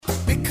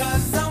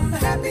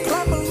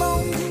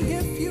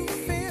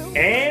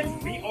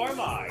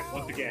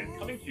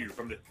you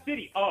from the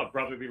city of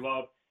brotherly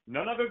love,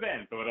 none other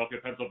than Philadelphia,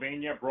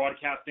 Pennsylvania,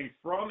 broadcasting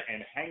from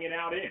and hanging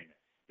out in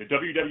the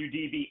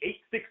WWDB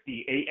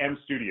 860 AM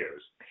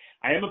studios.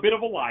 I am a bit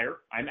of a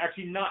liar. I'm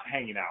actually not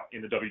hanging out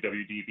in the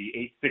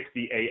WWDB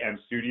 860 AM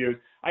studios.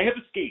 I have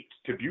escaped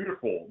to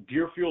beautiful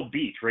Deerfield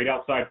Beach, right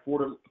outside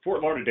Fort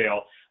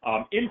Lauderdale,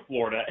 in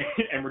Florida,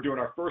 and we're doing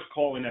our first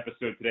call-in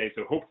episode today,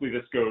 so hopefully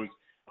this goes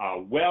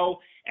well,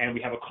 and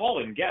we have a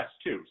call-in guest,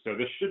 too, so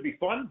this should be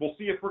fun. We'll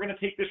see if we're going to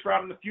take this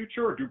route in the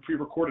future or do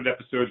pre-recorded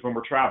episodes when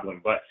we're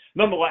traveling, but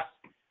nonetheless,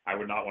 I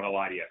would not want to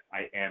lie to you.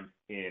 I am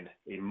in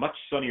a much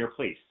sunnier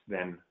place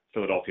than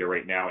Philadelphia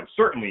right now, and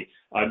certainly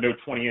no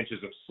 20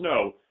 inches of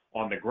snow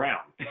on the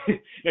ground.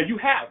 Now, you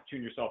have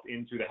tuned yourself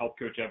into the Health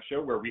Coach Ev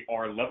Show, where we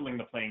are leveling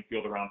the playing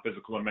field around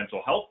physical and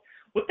mental health.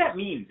 What that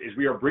means is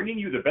we are bringing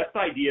you the best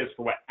ideas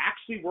for what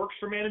actually works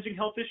for managing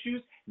health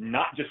issues,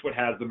 not just what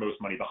has the most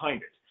money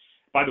behind it.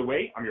 By the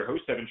way, I'm your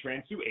host, Evan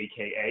Transu,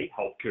 a.k.a.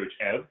 Health Coach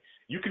Ev.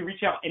 You can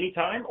reach out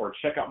anytime or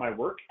check out my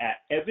work at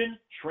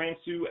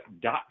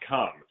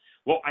evantransu.com.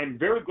 Well, I'm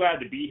very glad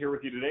to be here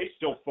with you today.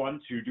 Still fun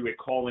to do a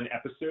call-in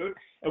episode.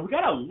 And we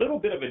got a little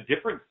bit of a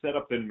different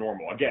setup than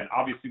normal. Again,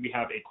 obviously we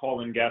have a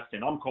call-in guest,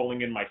 and I'm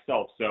calling in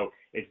myself, so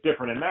it's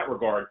different in that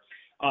regard.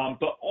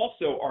 But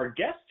also our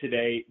guest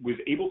today was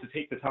able to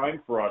take the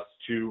time for us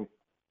to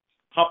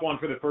hop on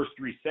for the first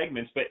three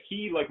segments, but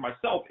he, like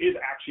myself, is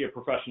actually a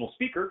professional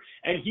speaker,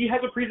 and he has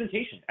a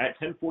presentation at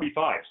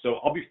 10:45. So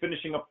I'll be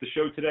finishing up the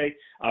show today,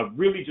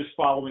 really just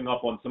following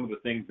up on some of the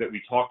things that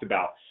we talked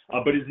about.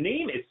 But his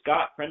name is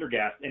Scott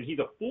Prendergast, and he's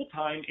a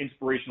full-time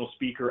inspirational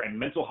speaker and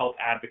mental health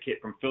advocate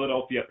from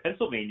Philadelphia,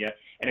 Pennsylvania,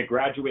 and a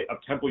graduate of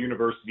Temple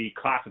University,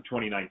 class of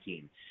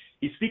 2019.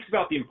 He speaks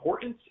about the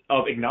importance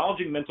of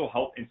acknowledging mental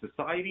health in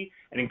society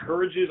and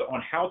encourages on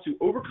how to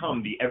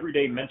overcome the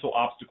everyday mental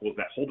obstacles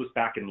that hold us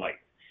back in life.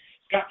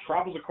 Scott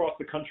travels across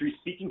the country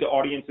speaking to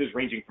audiences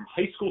ranging from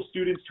high school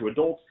students to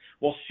adults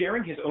while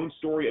sharing his own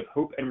story of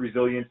hope and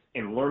resilience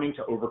in learning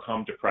to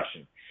overcome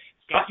depression.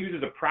 Scott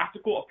uses a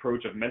practical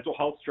approach of mental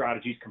health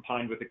strategies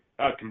combined with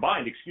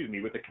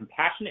a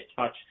compassionate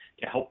touch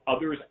to help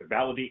others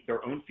validate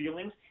their own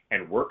feelings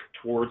and work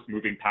towards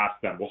moving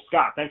past them. Well,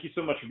 Scott, thank you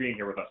so much for being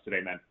here with us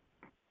today, man.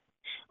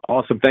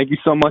 Awesome. Thank you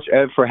so much,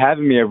 Ev, for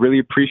having me. I really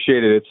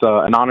appreciate it. It's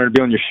an honor to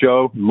be on your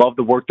show. Love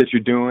the work that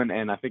you're doing,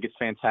 and I think it's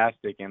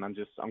fantastic. And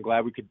I'm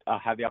glad we could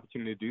have the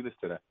opportunity to do this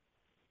today.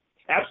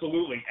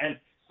 Absolutely. And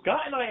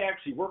Scott and I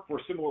actually work for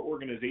a similar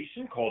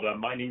organization called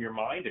Minding Your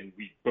Mind, and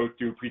we both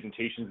do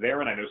presentations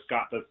there, and I know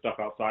Scott does stuff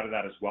outside of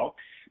that as well.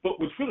 But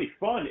what's really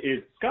fun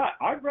is, Scott,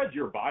 I've read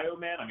your bio,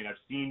 man. I mean, I've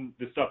seen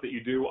the stuff that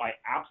you do. I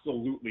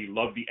absolutely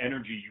love the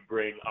energy you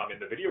bring in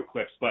the video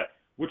clips, but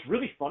what's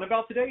really fun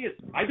about today is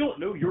I don't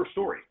know your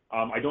story.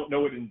 I don't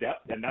know it in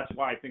depth, and that's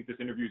why I think this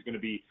interview is going to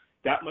be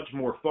that much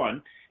more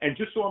fun. And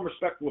just so I'm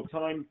respectful of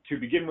time, to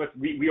begin with,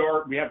 we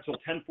have till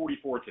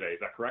 10:44 today. Is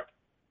that correct?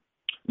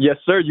 Yes,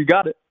 sir. You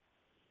got it.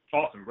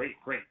 Awesome. Great.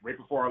 Right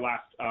before our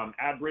last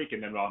ad break,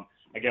 and then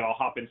again, I'll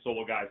hop in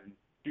solo, guys, and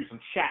do some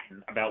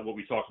chatting about what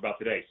we talked about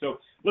today. So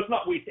let's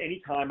not waste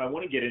any time. I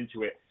want to get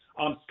into it.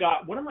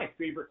 Scott, one of my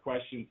favorite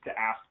questions to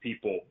ask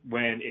people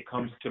when it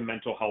comes to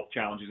mental health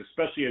challenges,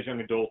 especially as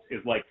young adults,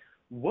 is like,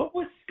 what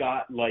was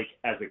Scott like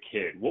as a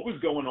kid? What was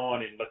going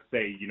on in, let's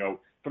say,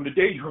 from the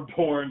day you were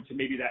born to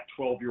maybe that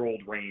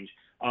 12-year-old range?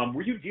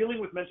 Were you dealing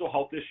with mental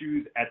health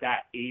issues at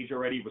that age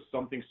already? Was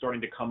something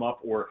starting to come up,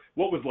 or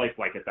what was life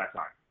like at that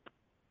time?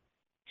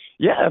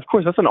 Yeah, of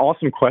course. That's an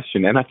awesome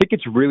question. And I think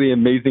it's really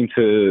amazing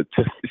to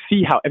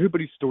see how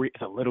everybody's story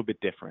is a little bit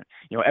different.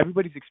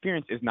 Everybody's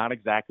experience is not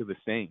exactly the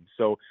same.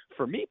 So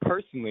for me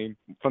personally,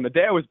 from the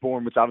day I was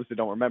born, which I obviously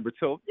don't remember,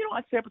 till,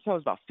 I'd say up until I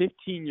was about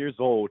 15 years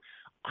old,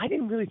 I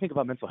didn't really think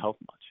about mental health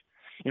much.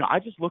 I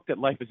just looked at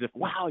life as if,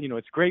 wow,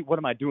 it's great. What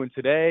am I doing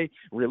today?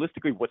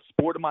 Realistically, what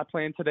sport am I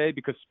playing today?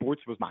 Because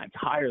sports was my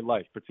entire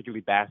life, particularly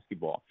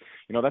basketball.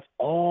 That's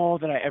all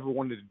that I ever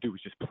wanted to do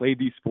was just play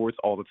these sports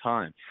all the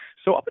time.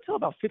 So up until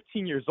about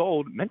 15 years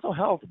old, mental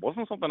health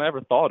wasn't something I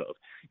ever thought of.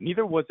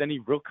 Neither was any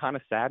real kind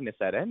of sadness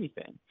at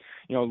anything.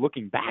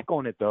 Looking back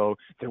on it, though,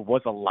 there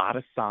was a lot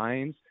of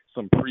signs,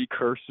 some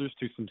precursors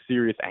to some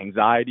serious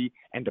anxiety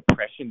and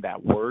depression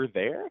that were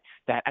there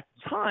that at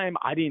the time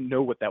I didn't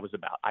know what that was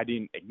about. I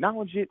didn't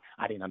acknowledge it.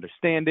 I didn't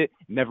understand it,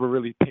 never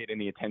really paid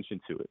any attention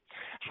to it.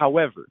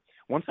 However,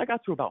 once I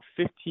got to about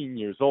 15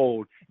 years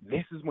old,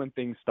 this is when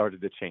things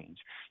started to change.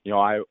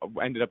 I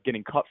ended up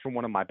getting cut from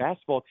one of my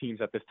basketball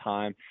teams at this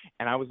time,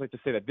 and I always like to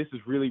say that this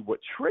is really what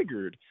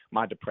triggered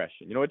my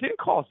depression. It didn't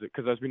cause it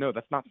because, as we know,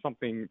 that's not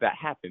something that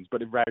happens,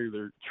 but it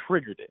rather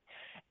triggered it.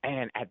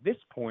 And at this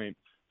point,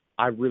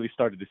 I really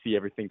started to see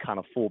everything kind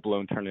of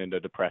full-blown turn into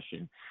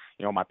depression.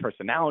 My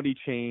personality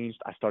changed.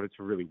 I started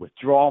to really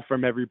withdraw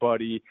from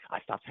everybody. I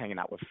stopped hanging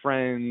out with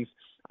friends.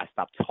 I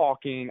stopped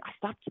talking. I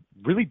stopped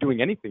really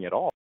doing anything at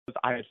all.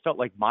 I felt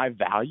like my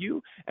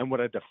value and what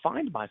I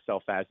defined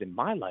myself as in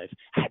my life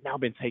had now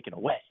been taken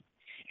away.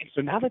 And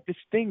so now that this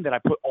thing that I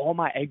put all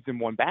my eggs in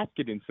one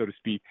basket in, so to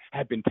speak,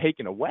 had been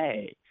taken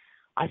away,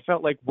 I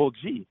felt like, well,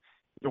 gee,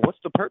 what's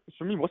the purpose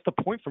for me? What's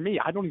the point for me?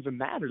 I don't even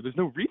matter. There's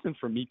no reason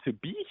for me to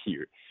be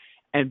here.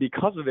 And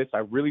because of this, I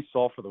really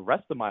saw for the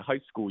rest of my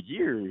high school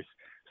years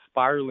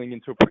spiraling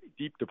into a pretty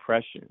deep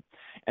depression.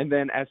 And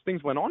then as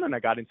things went on and I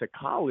got into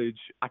college,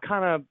 I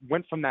kind of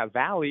went from that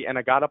valley and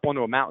I got up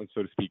onto a mountain,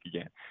 so to speak,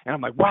 again. And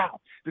I'm like, wow,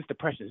 this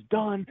depression is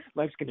done.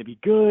 Life's going to be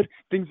good.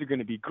 Things are going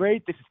to be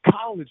great. This is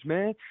college,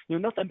 man.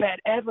 Nothing bad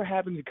ever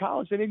happens in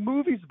college. They make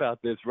movies about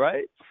this,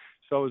 right?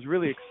 So I was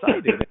really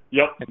excited.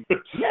 Yep. And,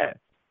 yeah,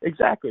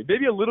 exactly.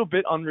 Maybe a little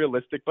bit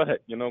unrealistic, but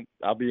hey,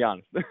 I'll be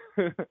honest.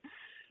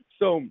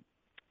 So,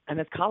 and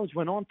as college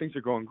went on, things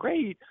are going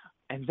great.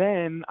 And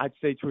then I'd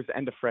say towards the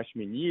end of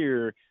freshman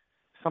year,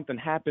 something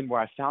happened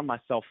where I found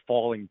myself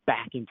falling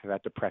back into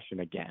that depression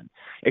again,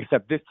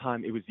 except this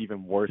time it was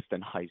even worse than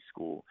high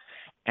school.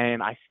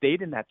 And I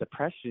stayed in that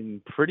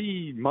depression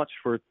pretty much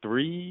for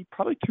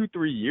probably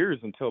 2-3 years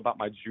until about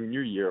my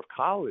junior year of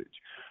college,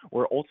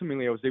 where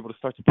ultimately I was able to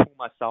start to pull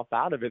myself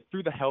out of it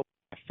through the help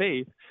of my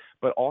faith,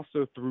 but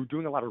also through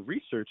doing a lot of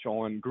research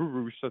on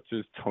gurus such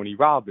as Tony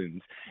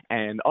Robbins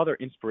and other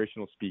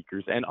inspirational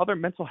speakers and other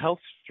mental health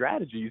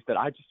strategies that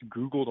I just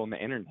Googled on the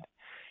internet.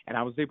 And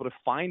I was able to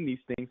find these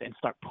things and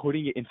start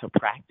putting it into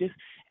practice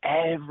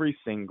every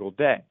single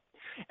day.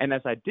 And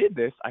as I did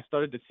this, I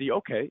started to see,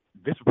 okay,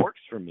 this works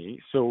for me,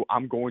 so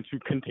I'm going to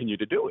continue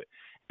to do it.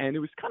 And it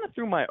was kind of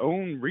through my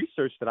own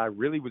research that I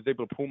really was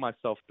able to pull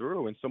myself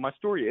through. And so my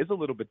story is a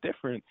little bit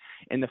different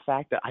in the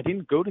fact that I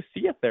didn't go to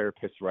see a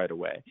therapist right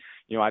away.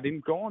 I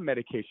didn't go on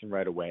medication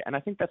right away. And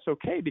I think that's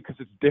okay because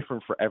it's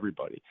different for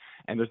everybody.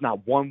 And there's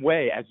not one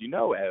way, as you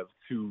know, Ev,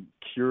 to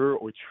cure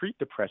or treat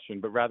depression,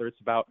 but rather it's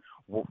about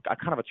a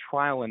kind of a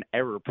trial and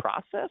error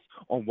process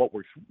on what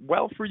works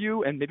well for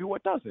you and maybe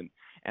what doesn't.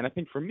 And I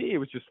think for me, it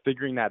was just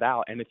figuring that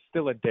out. And it's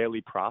still a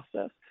daily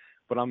process,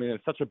 but I'm in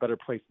such a better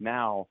place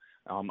now.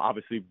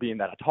 Obviously, being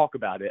that I talk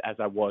about it as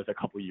I was a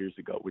couple of years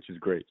ago, which is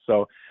great.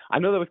 So I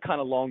know that was kind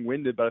of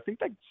long-winded, but I think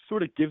that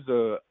sort of gives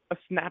a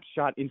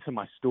snapshot into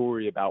my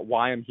story about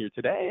why I'm here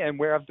today and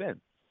where I've been.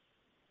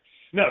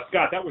 No,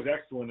 Scott, that was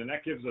excellent, and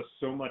that gives us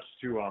so much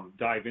to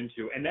dive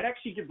into. And that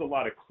actually gives a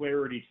lot of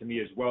clarity to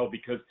me as well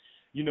because,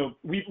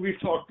 we've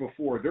talked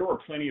before, there are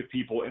plenty of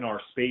people in our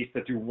space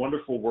that do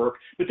wonderful work,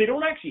 but they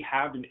don't actually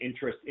have an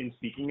interest in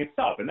speaking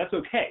itself, and that's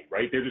okay,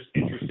 right? They're just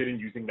interested in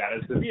using that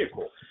as the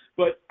vehicle.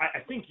 But I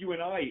think you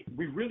and I,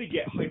 we really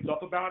get hyped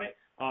up about it.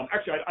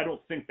 Actually, I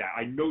don't think that.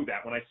 I know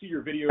that. When I see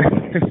your videos,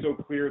 it's so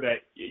clear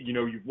that,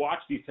 you watch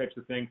these types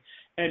of things.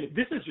 And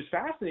this is just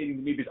fascinating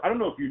to me because I don't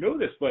know if you know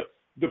this, but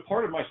the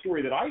part of my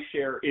story that I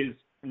share is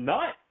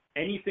not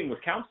anything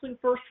with counseling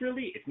first,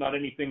 really. It's not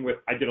anything with,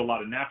 I did a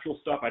lot of natural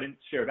stuff. I didn't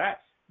share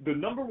that. The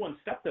number one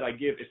step that I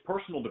give is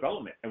personal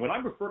development. And when I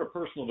refer to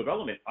personal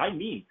development, I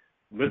mean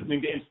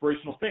listening to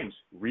inspirational things,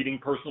 reading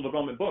personal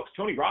development books.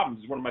 Tony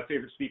Robbins is one of my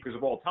favorite speakers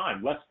of all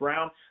time. Les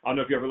Brown, I don't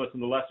know if you ever listen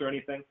to Les or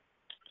anything.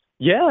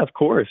 Yeah, of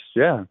course.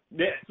 Yeah.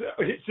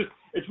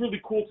 It's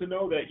really cool to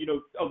know that,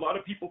 a lot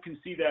of people can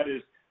see that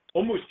as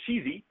almost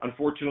cheesy,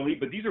 unfortunately,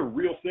 but these are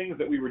real things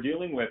that we were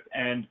dealing with.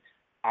 And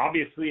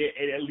obviously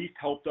it at least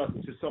helped us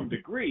to some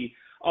degree.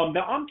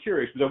 Now I'm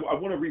curious because I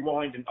want to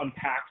rewind and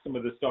unpack some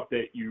of the stuff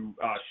that you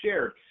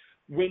shared.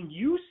 When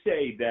you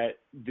say that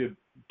the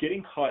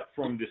getting cut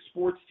from the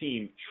sports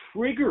team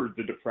triggered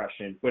the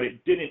depression, but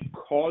it didn't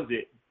cause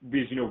it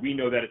because, we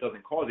know that it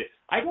doesn't cause it,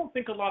 I don't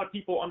think a lot of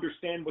people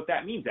understand what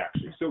that means,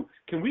 actually. So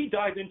can we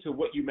dive into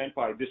what you meant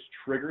by this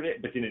triggered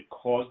it but didn't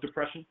cause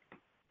depression?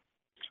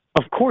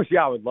 Of course,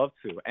 yeah, I would love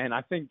to. And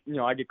I think,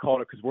 I get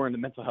called it because we're in the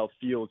mental health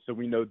field, so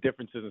we know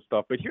differences and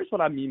stuff. But here's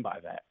what I mean by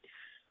that.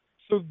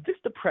 So this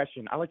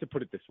depression, I like to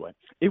put it this way.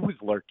 It was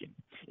lurking.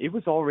 It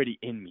was already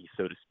in me,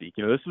 so to speak.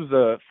 This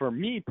was for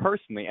me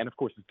personally, and of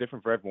course it's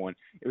different for everyone,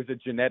 it was a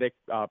genetic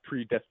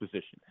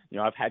predisposition.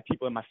 I've had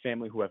people in my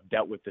family who have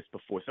dealt with this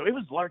before. So it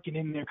was lurking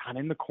in there, kind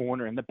of in the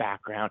corner, in the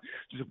background,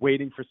 just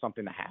waiting for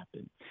something to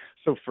happen.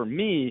 So for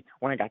me,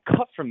 when I got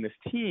cut from this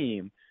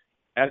team,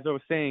 as I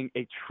was saying,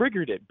 it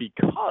triggered it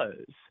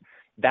because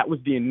that was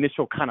the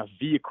initial kind of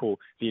vehicle,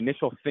 the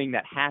initial thing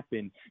that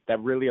happened that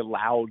really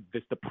allowed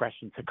this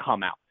depression to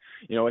come out.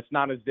 It's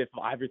not as if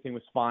everything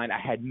was fine. I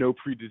had no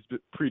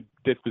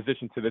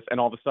predisposition to this, and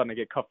all of a sudden I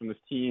get cut from this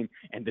team,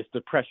 and this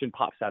depression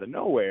pops out of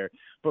nowhere.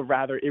 But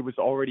rather, it was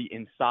already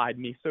inside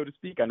me, so to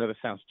speak. I know that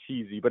sounds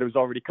cheesy, but it was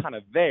already kind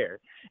of there.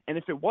 And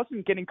if it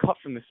wasn't getting cut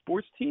from the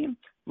sports team,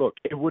 look,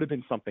 it would have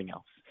been something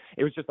else.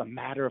 It was just a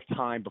matter of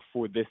time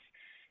before this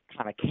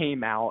kind of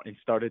came out and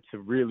started to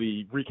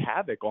really wreak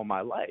havoc on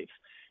my life.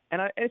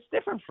 And it's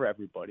different for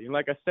everybody. And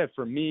like I said,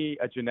 for me,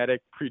 a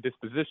genetic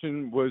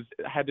predisposition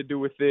had to do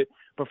with it.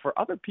 But for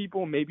other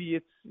people, maybe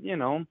it's,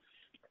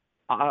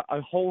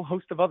 a whole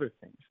host of other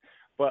things.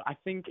 But I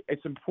think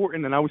it's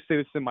important, and I always say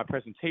this in my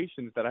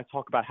presentations, that I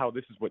talk about how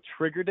this is what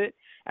triggered it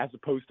as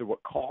opposed to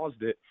what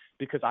caused it,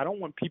 because I don't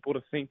want people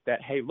to think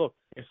that, hey, look,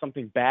 if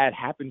something bad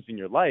happens in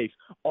your life,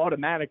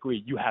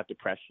 automatically you have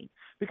depression,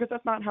 because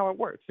that's not how it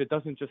works. It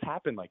doesn't just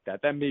happen like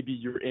that. That maybe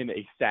you're in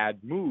a sad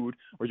mood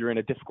or you're in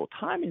a difficult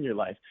time in your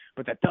life,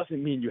 but that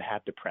doesn't mean you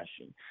have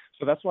depression.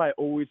 So that's why I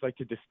always like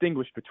to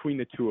distinguish between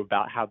the two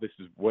about how this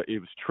is what it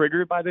was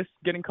triggered by this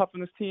getting cut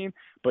from this team,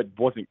 but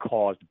wasn't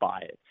caused by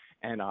it.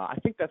 And I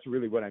think that's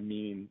really what I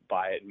mean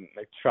by it, and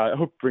I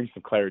hope brings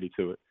some clarity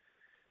to it.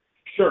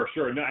 Sure.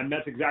 No, and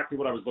that's exactly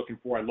what I was looking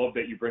for. I love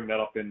that you bring that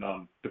up in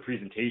the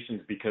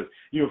presentations, because,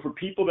 for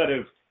people that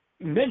have,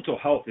 mental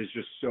health is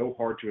just so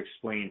hard to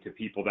explain to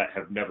people that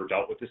have never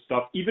dealt with this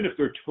stuff, even if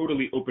they're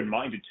totally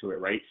open-minded to it,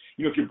 right?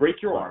 If you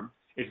break your arm,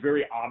 it's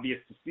very obvious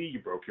to see you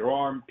broke your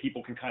arm.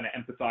 People can kind of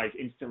empathize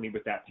instantly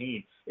with that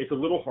pain. It's a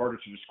little harder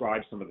to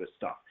describe some of this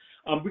stuff.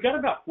 We got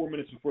about 4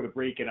 minutes before the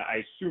break, and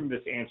I assume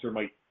this answer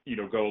might,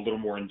 go a little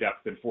more in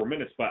depth than 4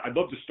 minutes, but I'd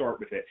love to start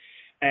with it.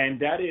 And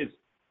that is,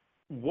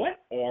 what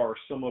are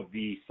some of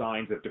the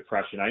signs of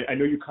depression? I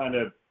know you kind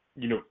of,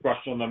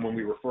 brushed on them when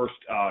we were first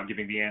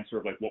giving the answer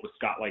of like what was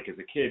Scott like as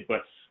a kid,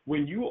 but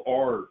when you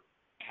are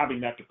having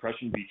that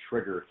depression be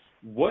triggered,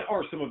 what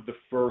are some of the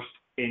first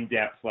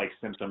in-depth like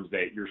symptoms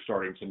that you're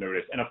starting to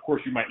notice? And of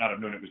course, you might not have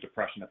known it was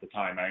depression at the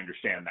time. I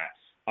understand that.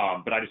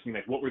 But I just mean,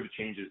 like, what were the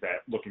changes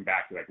that, looking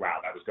back, you're like, wow,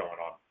 that was going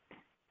on?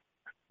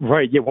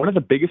 Right. Yeah. One of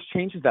the biggest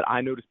changes that I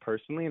noticed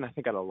personally, and I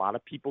think that a lot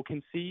of people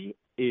can see,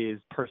 is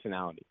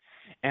personality.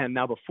 And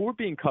now, before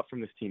being cut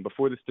from this team,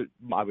 before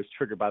I was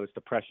triggered by this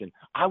depression,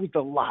 I was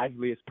the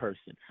liveliest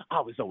person.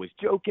 I was always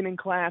joking in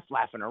class,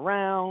 laughing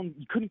around.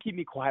 You couldn't keep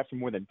me quiet for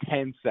more than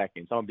 10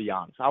 seconds, I'll be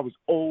honest. I was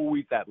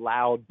always that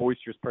loud,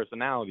 boisterous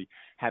personality,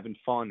 having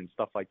fun and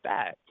stuff like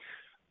that.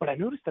 But I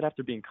noticed that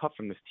after being cut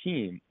from this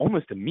team,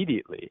 almost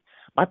immediately,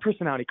 my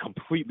personality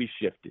completely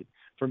shifted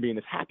from being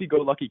this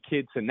happy-go-lucky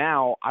kid to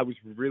now I was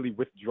really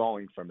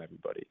withdrawing from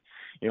everybody.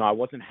 I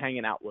wasn't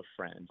hanging out with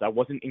friends. I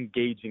wasn't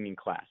engaging in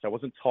class. I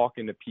wasn't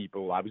talking to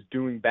people. I was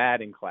doing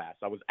bad in class.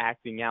 I was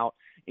acting out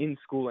in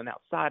school and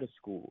outside of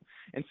school.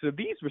 And so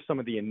these were some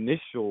of the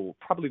initial,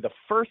 probably the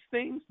first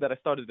things that I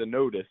started to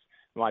notice.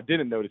 Well, I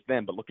didn't notice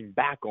then, but looking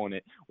back on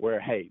it, where,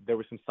 hey, there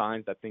were some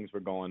signs that things were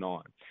going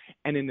on.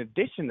 And in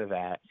addition to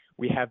that,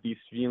 we have these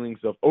feelings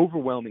of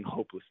overwhelming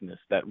hopelessness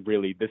that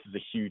really, this is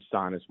a huge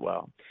sign as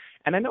well.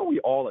 And I know we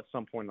all at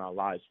some point in our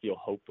lives feel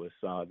hopeless.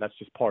 That's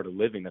just part of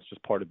living. That's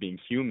just part of being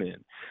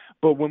human.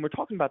 But when we're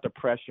talking about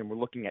depression, we're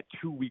looking at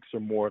 2 weeks or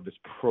more of this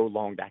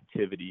prolonged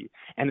activity.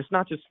 And it's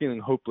not just feeling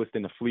hopeless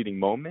in a fleeting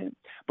moment,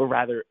 but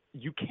rather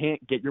you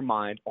can't get your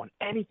mind on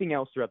anything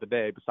else throughout the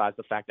day besides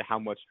the fact of how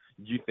much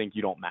you think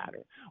you don't matter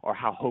or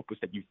how hopeless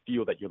that you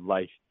feel that your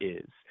life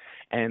is.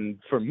 And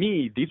for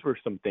me, these were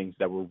some things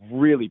that were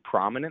really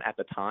prominent at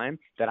the time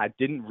that I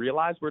didn't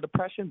realize were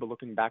depression, but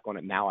looking back on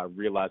it now, I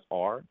realize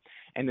are.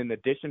 And in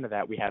addition to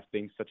that, we have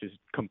things such as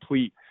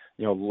complete,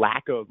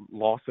 lack of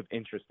loss of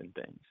interest in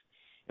things.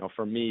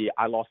 For me,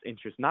 I lost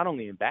interest not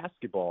only in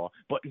basketball,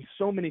 but in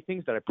so many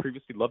things that I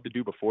previously loved to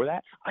do before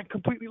that. I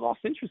completely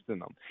lost interest in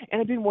them,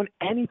 and I didn't want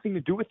anything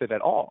to do with it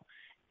at all.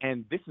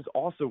 And this is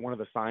also one of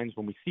the signs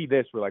when we see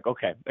this, we're like,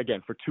 okay,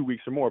 again, for 2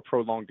 weeks or more,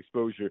 prolonged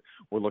exposure,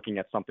 we're looking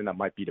at something that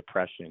might be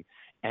depression.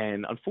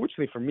 And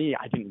unfortunately for me,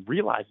 I didn't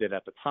realize it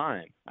at the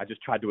time. I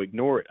just tried to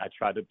ignore it. I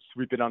tried to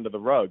sweep it under the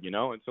rug,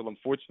 until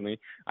unfortunately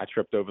I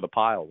tripped over the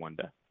pile one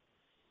day.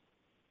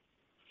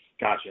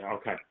 Gotcha.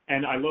 Okay.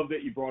 And I love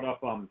that you brought up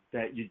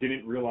that you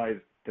didn't realize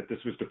that this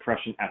was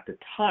depression at the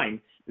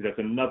time. That's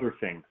another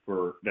thing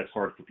that's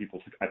hard for people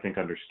to, I think,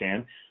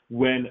 understand.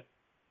 When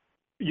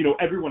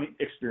everyone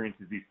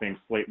experiences these things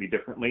slightly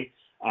differently.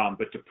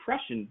 But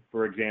depression,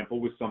 for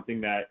example, was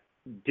something that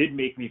did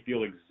make me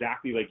feel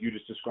exactly like you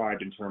just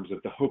described in terms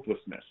of the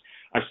hopelessness.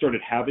 I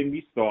started having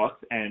these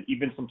thoughts and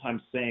even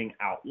sometimes saying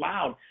out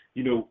loud,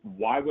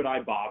 why would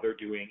I bother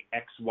doing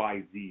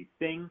XYZ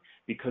thing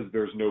because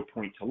there's no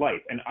point to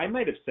life? And I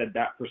might have said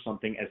that for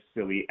something as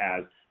silly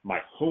as my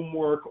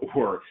homework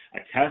or a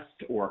test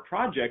or a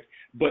project,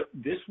 but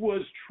this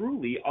was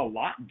truly a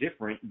lot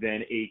different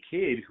than a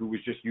kid who was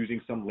just using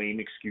some lame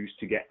excuse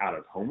to get out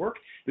of homework.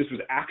 This was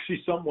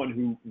actually someone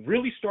who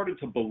really started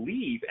to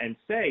believe and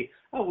say,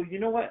 oh, well, you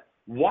know what?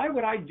 Why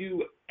would I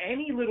do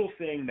any little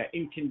thing that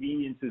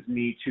inconveniences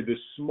me to the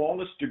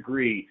smallest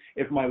degree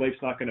if my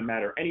life's not going to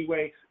matter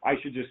anyway? I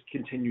should just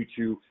continue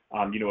to,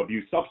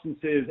 abuse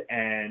substances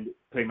and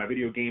play my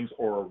video games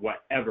or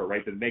whatever,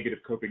 right? The negative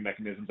coping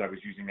mechanisms I was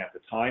using at the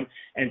time.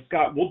 And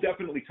Scott, we'll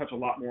definitely touch a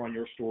lot more on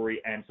your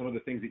story and some of the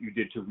things that you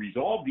did to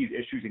resolve these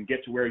issues and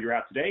get to where you're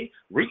at today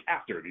right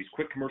after these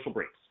quick commercial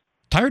breaks.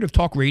 Tired of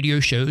talk radio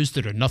shows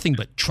that are nothing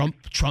but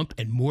Trump, Trump,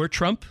 and more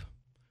Trump?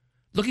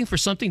 Looking for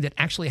something that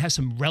actually has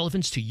some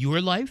relevance to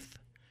your life?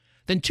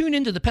 Then tune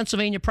into the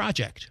Pennsylvania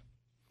Project.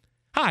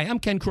 Hi, I'm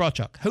Ken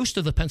Krawchuk, host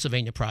of the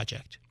Pennsylvania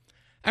Project.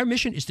 Our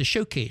mission is to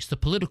showcase the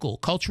political,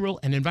 cultural,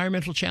 and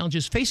environmental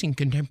challenges facing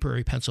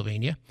contemporary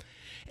Pennsylvania,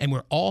 and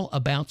we're all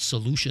about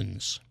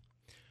solutions.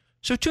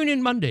 So tune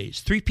in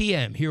Mondays, 3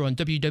 p.m. here on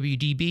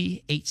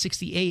WWDB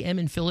 860 AM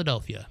in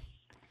Philadelphia.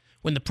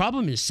 When the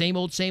problem is same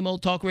old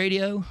talk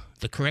radio,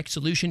 the correct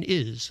solution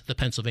is the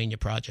Pennsylvania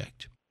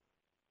Project.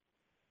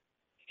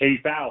 Hey,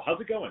 Val, how's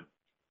it going?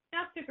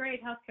 Not so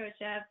great, Health Coach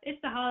Ev.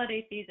 It's the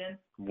holiday season.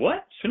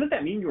 What? Shouldn't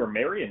that mean you are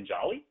merry and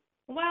jolly?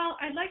 Well,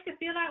 I'd like to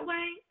feel that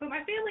way, but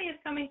my family is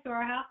coming to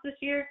our house this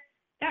year.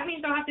 That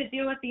means I'll have to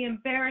deal with the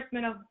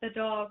embarrassment of the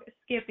dog,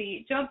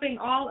 Skippy, jumping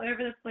all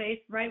over the place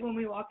right when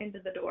we walk into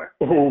the door.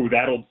 Oh,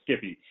 that old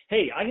Skippy.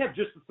 Hey, I have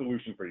just a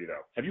solution for you,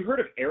 though. Have you heard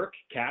of Eric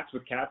Katz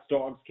with Cats,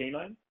 Dogs,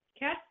 Canine?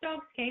 Cats,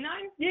 Dogs,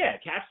 Canine? Yeah,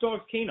 Cats,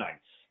 Dogs, Canine.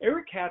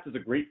 Eric Katz is a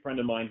great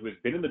friend of mine who has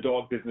been in the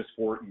dog business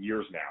for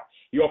years now.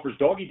 He offers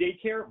doggy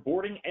daycare,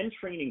 boarding, and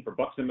training for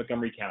Bucks and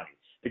Montgomery County.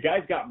 The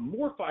guy's got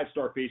more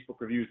 5-star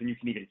Facebook reviews than you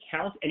can even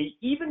count, and he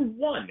even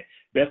won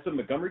Best of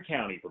Montgomery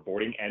County for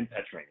boarding and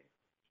pet training.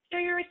 So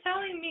you're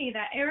telling me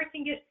that Eric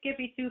can get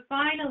Skippy to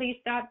finally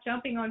stop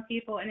jumping on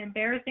people and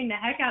embarrassing the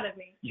heck out of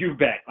me? You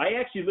bet. I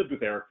actually lived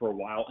with Eric for a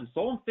while and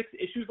saw him fix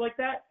issues like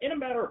that in a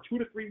matter of 2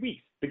 to 3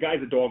 weeks. The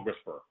guy's a dog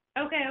whisperer.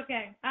 Okay,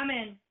 I'm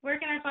in. Where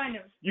can I find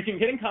him? You can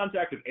get in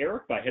contact with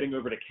Eric by heading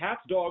over to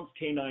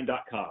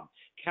catsdogscanine.com.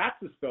 Cats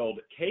is spelled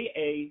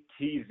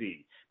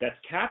K-A-T-Z. That's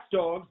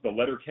catsdogs, the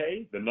letter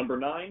K, the number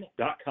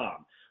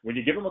 9.com. When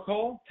you give him a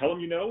call, tell him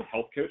you know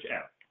Health Coach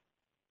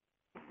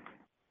F.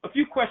 A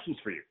few questions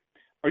for you.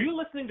 Are you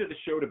listening to the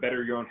show to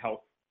better your own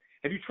health?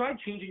 Have you tried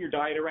changing your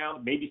diet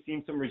around, maybe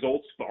seen some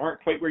results, but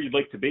aren't quite where you'd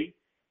like to be?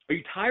 Are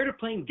you tired of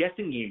playing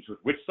guessing games with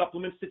which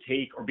supplements to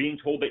take or being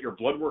told that your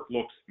blood work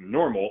looks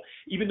normal,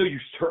 even though you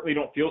certainly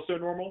don't feel so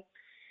normal?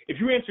 If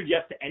you answered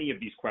yes to any of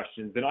these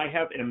questions, then I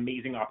have an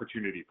amazing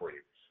opportunity for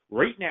you.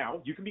 Right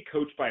now, you can be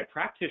coached by a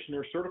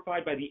practitioner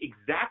certified by the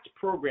exact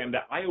program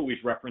that I always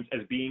reference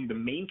as being the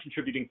main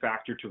contributing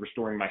factor to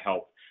restoring my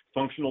health,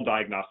 functional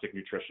diagnostic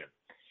nutrition.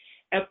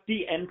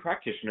 FDN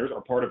practitioners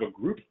are part of a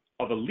group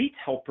of elite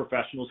health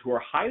professionals who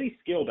are highly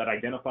skilled at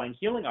identifying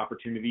healing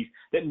opportunities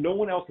that no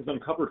one else has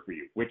uncovered for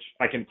you, which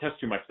I can attest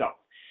to myself.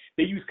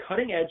 They use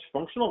cutting-edge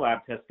functional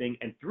lab testing,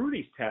 and through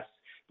these tests,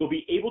 they'll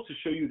be able to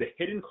show you the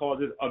hidden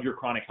causes of your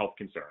chronic health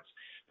concerns.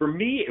 For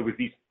me, it was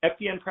these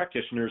FDN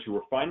practitioners who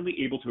were finally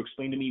able to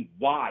explain to me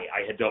why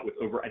I had dealt with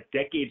over a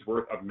decade's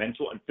worth of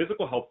mental and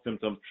physical health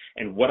symptoms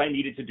and what I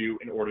needed to do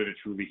in order to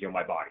truly heal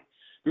my body.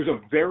 There's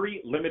a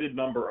very limited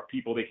number of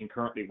people they can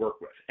currently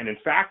work with, and in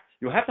fact,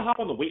 you'll have to hop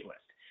on the wait list.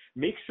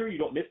 Make sure you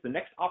don't miss the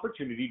next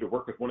opportunity to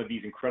work with one of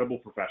these incredible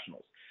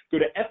professionals. Go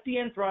to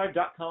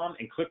fdnthrive.com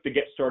and click the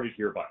Get Started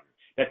Here button.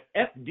 That's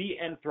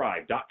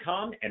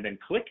fdnthrive.com and then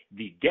click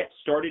the Get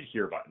Started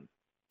Here button.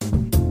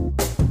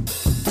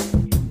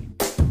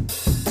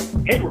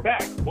 Hey, we're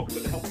back. Welcome to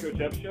the Health Coach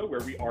Ev Show,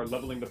 where we are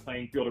leveling the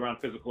playing field around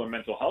physical and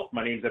mental health.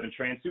 My name is Evan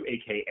Transu,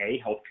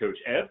 a.k.a. Health Coach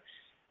Ev.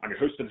 I'm your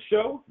host of the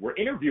show. We're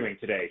interviewing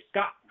today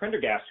Scott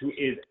Prendergast, who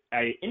is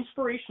an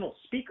inspirational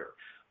speaker.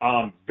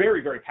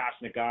 Very, very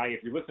passionate guy.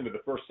 If you listen to the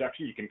first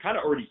section, you can kind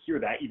of already hear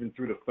that even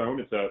through the phone.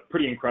 It's a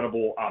pretty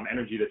incredible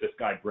energy that this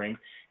guy brings.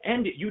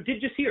 And you did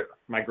just hear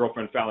my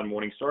girlfriend, Fallon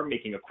Morningstar,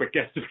 making a quick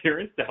guest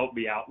appearance to help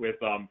me out with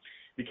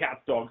the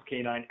Cats, Dogs,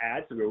 Canine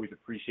ad, so we always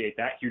appreciate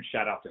that. Huge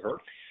shout out to her.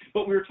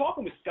 But we were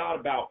talking with Scott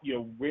about,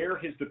 where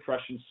his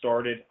depression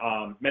started,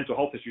 mental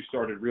health issues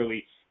started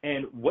really,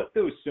 and what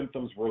those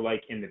symptoms were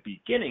like in the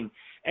beginning.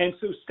 And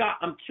so, Scott,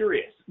 I'm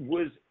curious,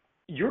 was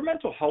your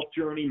mental health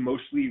journey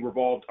mostly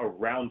revolved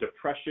around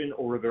depression,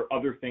 or were there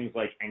other things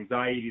like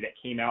anxiety that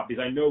came out?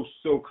 Because I know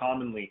so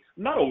commonly,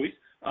 not always,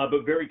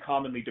 but very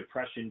commonly,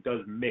 depression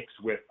does mix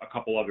with a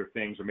couple other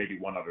things or maybe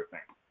one other thing.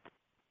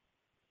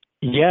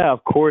 Yeah,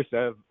 of course.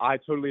 I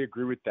totally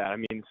agree with that. I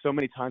mean, so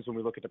many times when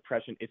we look at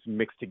depression, it's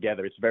mixed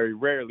together. It's very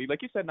rarely,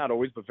 like you said, not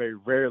always, but very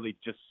rarely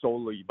just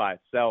solely by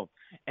itself.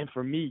 And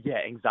for me,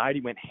 anxiety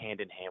went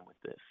hand in hand with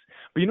this.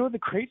 But the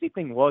crazy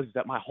thing was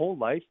that my whole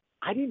life,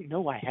 I didn't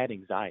know I had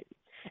anxiety.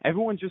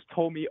 Everyone just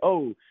told me,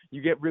 oh, you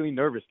get really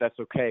nervous, that's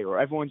okay. Or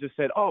everyone just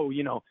said, oh,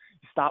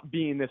 stop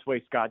being this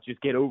way, Scott.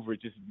 Just get over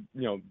it. Just,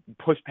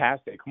 push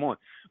past it. Come on.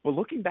 But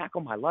looking back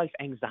on my life,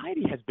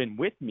 anxiety has been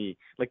with me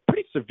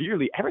pretty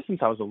severely ever since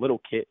I was a little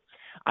kid.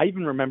 I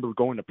even remember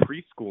going to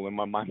preschool, and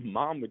when my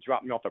mom would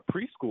drop me off at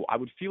preschool, I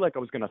would feel like I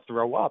was going to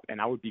throw up, and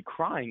I would be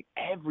crying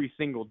every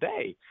single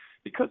day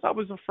because I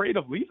was afraid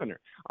of leaving her,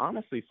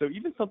 honestly. So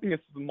even something as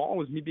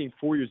small as me being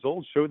 4 years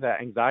old showed that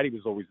anxiety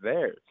was always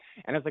there.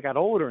 And as I got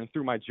older and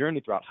through my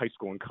journey throughout high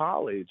school and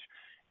college,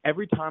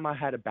 every time I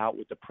had a bout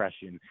with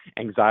depression,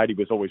 anxiety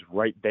was always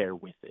right there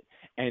with it.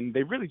 And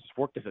they really just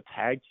worked as a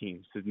tag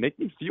team to make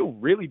me feel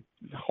really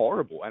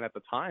horrible. And at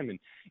the time, and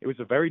it was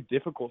a very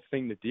difficult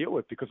thing to deal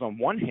with because on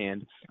one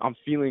hand, I'm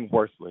feeling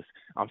worthless.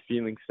 I'm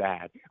feeling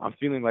sad. I'm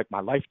feeling like my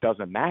life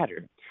doesn't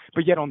matter.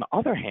 But yet on the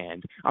other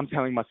hand, I'm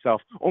telling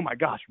myself, oh my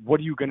gosh, what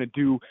are you going to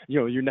do?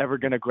 You're never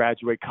going to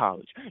graduate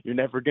college. You're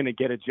never going to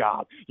get a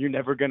job. You're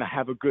never going to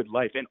have a good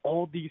life. And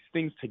all these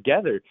things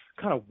together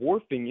kind of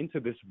warping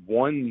into this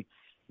one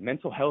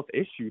mental health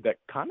issue that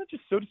kind of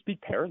just, so to speak,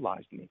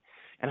 paralyzed me.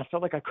 And I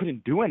felt like I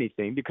couldn't do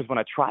anything because when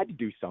I tried to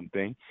do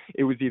something,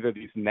 it was either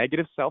these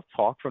negative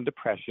self-talk from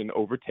depression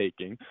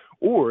overtaking,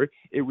 or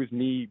it was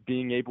me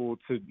being able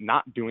to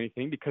not do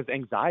anything because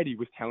anxiety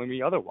was telling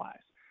me otherwise.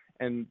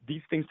 And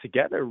these things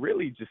together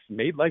really just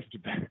made life,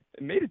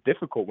 it made it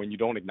difficult when you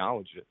don't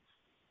acknowledge it.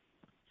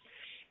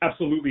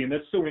 Absolutely, and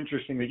that's so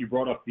interesting that you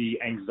brought up the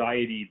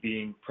anxiety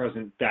being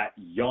present that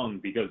young,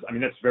 because, I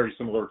mean, that's very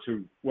similar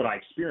to what I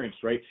experienced,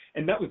 right?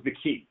 And that was the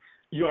key.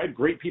 You know, I had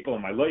great people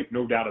in my life,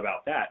 no doubt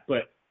about that,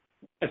 but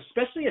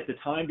especially at the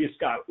time, because,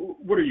 Scott,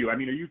 what are you? I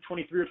mean, are you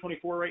 23 or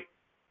 24, right?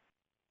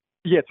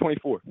 Yeah,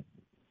 24.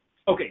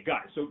 Okay,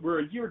 guys, so we're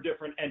a year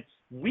different, and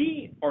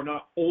we are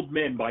not old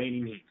men by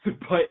any means,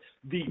 but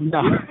the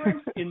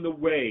difference in the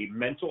way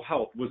mental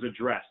health was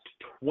addressed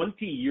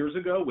 20 years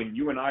ago when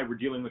you and I were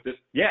dealing with this,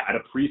 at a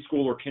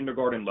preschool or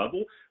kindergarten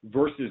level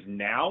versus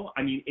now,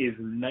 I mean, is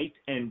night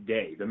and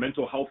day. The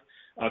mental health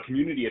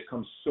community has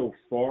come so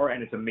far,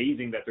 and it's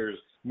amazing that there's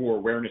more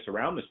awareness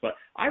around this. But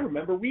I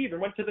remember we even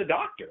went to the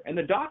doctor, and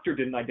the doctor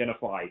didn't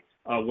identify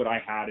what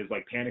I had as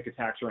like panic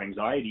attacks or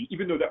anxiety,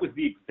 even though that was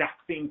the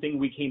exact same thing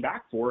we came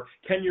back for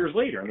 10 years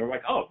later. And they're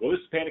like, oh, well, this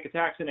is panic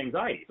attacks and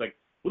anxiety. It's like,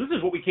 well, this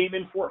is what we came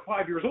in for at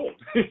 5 years old.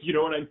 You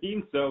know what I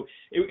mean? So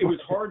it was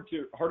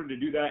harder to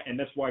do that, and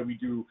that's why we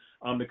do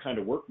the kind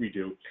of work we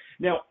do.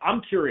 Now,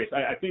 I'm curious.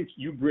 I think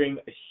you bring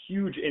a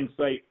huge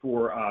insight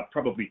for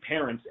probably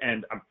parents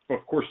and,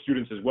 of course,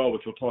 students as well,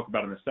 which we'll talk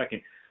about in a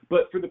second.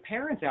 But for the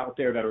parents out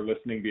there that are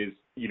listening, because,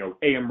 you know,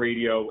 AM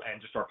radio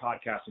and just our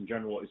podcast in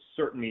general is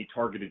certainly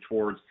targeted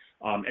towards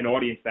an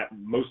audience that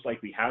most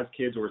likely has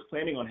kids or is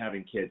planning on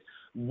having kids.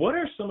 What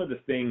are some of the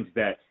things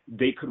that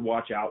they could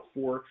watch out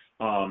for?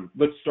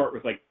 Let's start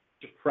with like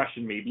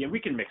depression maybe, and we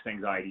can mix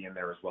anxiety in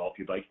there as well if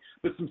you'd like,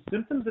 but some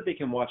symptoms that they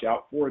can watch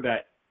out for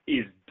that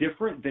is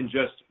different than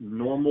just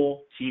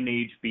normal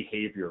teenage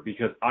behavior,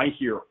 because I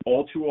hear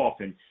all too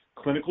often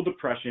clinical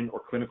depression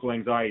or clinical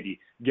anxiety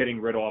getting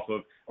written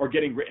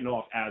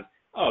off as,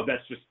 oh,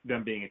 that's just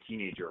them being a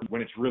teenager,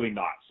 when it's really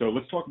not. So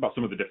let's talk about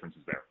some of the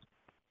differences there.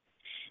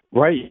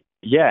 Right.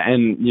 Yeah.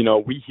 And, you know,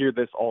 we hear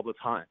this all the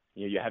time.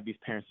 You know, you have these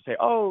parents who say,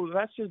 oh,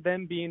 that's just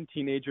them being a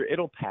teenager.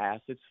 It'll pass.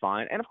 It's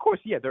fine. And of course,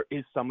 yeah, there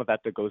is some of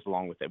that goes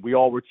along with it. We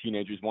all were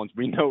teenagers once.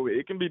 We know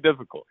it can be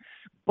difficult.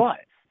 But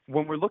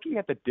when we're looking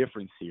at the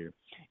difference here,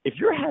 if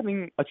you're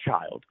having a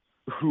child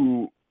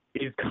who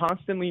is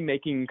constantly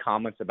making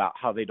comments about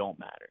how they don't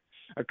matter,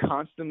 or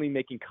constantly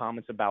making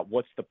comments about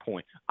what's the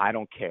point, I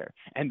don't care,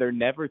 and they're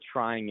never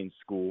trying in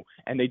school,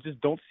 and they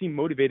just don't seem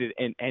motivated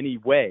in any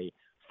way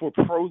for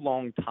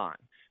prolonged time,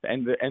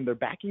 and they're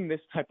backing this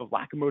type of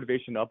lack of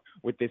motivation up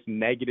with this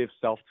negative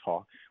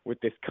self-talk, with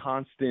this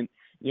constant,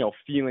 you know,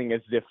 feeling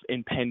as if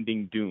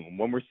impending doom.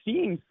 When we're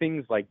seeing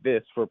things like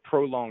this for a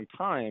prolonged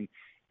time,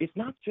 it's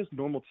not just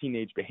normal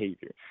teenage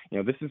behavior. You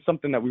know, this is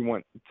something that we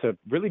want to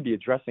really be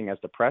addressing as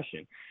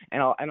depression.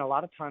 And a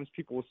lot of times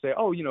people will say,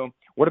 oh, you know,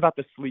 what about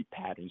the sleep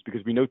patterns?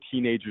 Because we know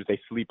teenagers, they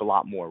sleep a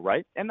lot more,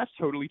 right? And that's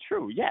totally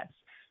true, yes.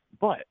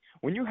 But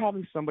when you're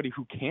having somebody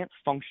who can't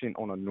function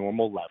on a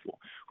normal level,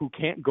 who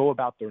can't go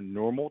about their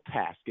normal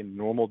task and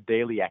normal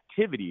daily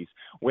activities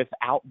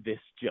without this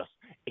just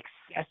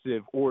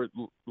excessive or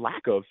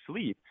lack of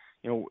sleep,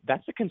 you know,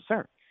 that's a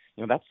concern.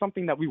 You know, that's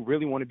something that we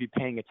really want to be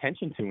paying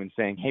attention to and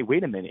saying, hey,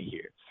 wait a minute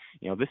here.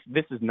 You know,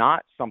 this is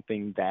not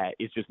something that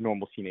is just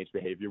normal teenage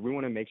behavior. We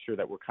want to make sure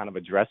that we're kind of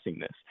addressing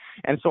this.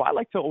 And so I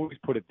like to always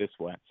put it this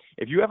way.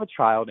 If you have a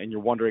child and you're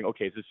wondering,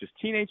 okay, is this just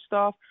teenage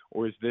stuff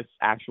or is this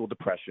actual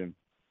depression?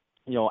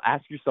 You know,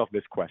 ask yourself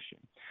this question.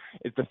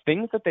 Is the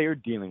things that they are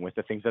dealing with,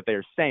 the things that they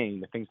are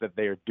saying, the things that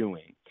they are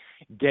doing,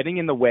 getting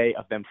in the way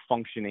of them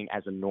functioning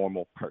as a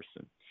normal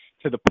person,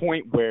 to the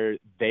point where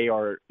they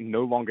are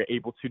no longer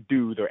able to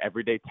do their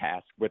everyday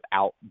tasks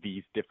without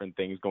these different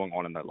things going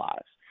on in their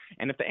lives?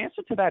 And if the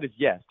answer to that is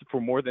yes,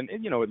 for more than,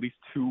 you know, at least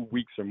 2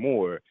 weeks or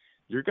more,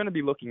 you're going to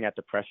be looking at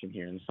depression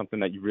here, and something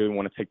that you really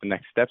want to take the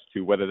next steps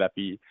to, whether that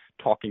be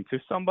talking to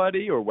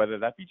somebody or whether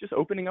that be just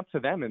opening up to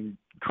them and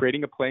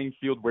creating a playing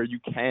field where you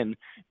can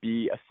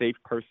be a safe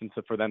person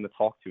for them to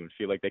talk to and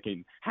feel like they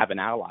can have an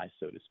ally,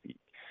 so to speak.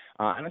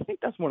 And I think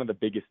that's one of the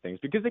biggest things,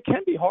 because it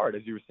can be hard,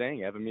 as you were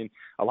saying, Ev. I mean,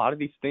 a lot of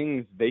these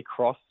things, they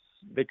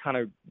kind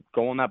of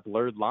go on that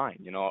blurred line.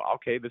 You know,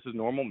 okay, this is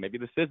normal, maybe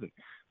this isn't.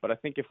 But I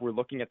think if we're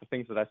looking at the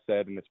things that I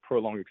said and it's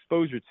prolonged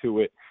exposure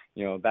to it,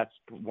 you know, that's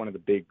one of the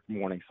big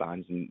warning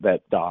signs and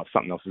that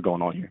something else is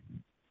going on here.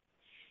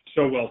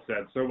 So well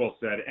said, so well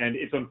said. And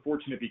it's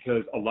unfortunate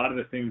because a lot of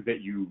the things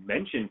that you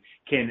mentioned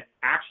can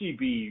actually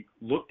be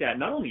looked at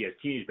not only as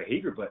teenage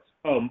behavior, but,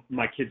 oh,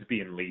 my kid's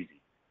being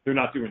lazy. They're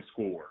not doing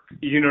schoolwork.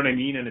 You know what I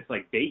mean? And it's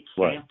like they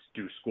can't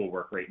do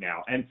schoolwork right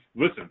now. And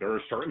listen, there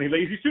are certainly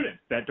lazy students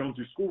that don't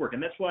do schoolwork.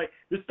 And that's why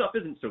this stuff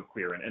isn't so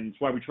clear. And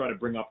it's why we try to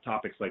bring up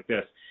topics like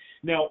this.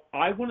 Now,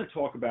 I want to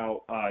talk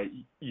about,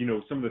 you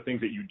know, some of the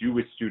things that you do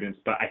with students.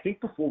 But I think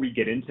before we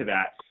get into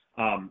that,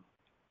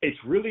 it's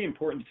really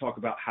important to talk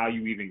about how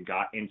you even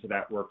got into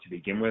that work to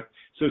begin with.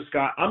 So,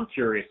 Scott, I'm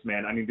curious,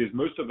 man. I mean, there's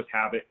most of us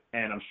have it,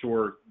 and I'm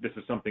sure this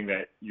is something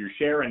that you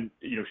share and,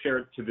 share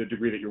it to the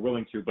degree that you're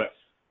willing to. But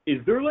is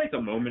there like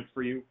a moment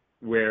for you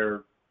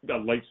where a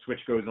light switch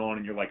goes on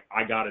and you're like,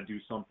 I got to do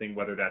something,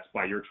 whether that's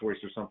by your choice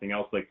or something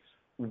else? Like,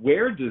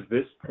 where does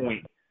this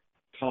point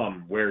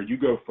come where you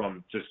go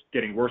from just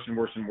getting worse and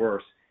worse and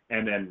worse,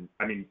 and then,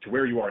 I mean, to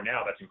where you are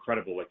now? That's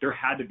incredible. Like, there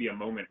had to be a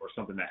moment or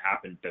something that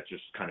happened that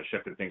just kind of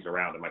shifted things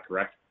around. Am I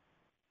correct?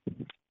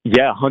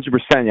 Yeah,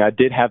 100%. Yeah, I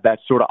did have that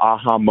sort of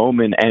aha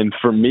moment, and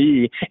for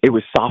me, it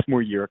was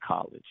sophomore year of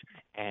college.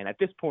 And at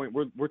this point,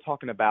 we're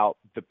talking about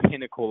the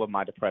pinnacle of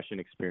my depression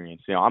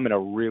experience. I'm in a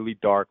really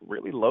dark,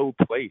 really low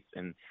place,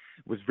 and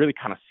was really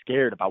kind of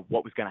scared about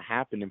what was going to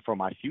happen and for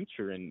my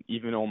future, and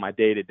even on my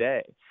day to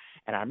day.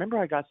 And I remember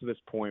I got to this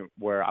point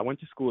where I went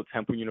to school at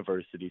Temple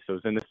University, so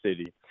it was in the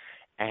city,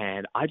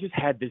 and I just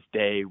had this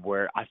day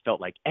where I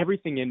felt like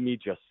everything in me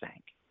just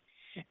sank.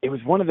 It was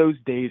one of those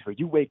days where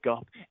you wake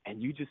up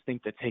and you just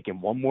think that taking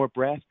one more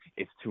breath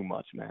is too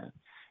much, man.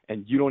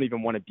 And you don't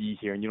even want to be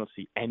here, and you don't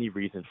see any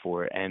reason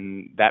for it.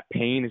 And that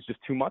pain is just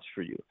too much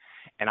for you.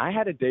 And I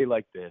had a day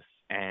like this,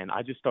 and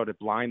I just started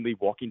blindly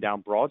walking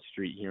down Broad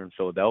Street here in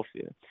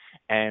Philadelphia.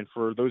 And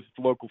for those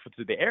local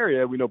to the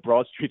area, we know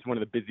Broad Street's one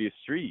of the busiest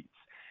streets.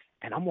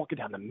 And I'm walking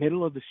down the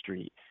middle of the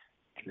street,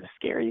 and the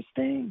scariest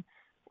thing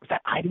was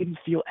that I didn't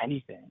feel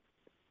anything.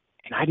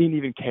 And I didn't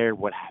even care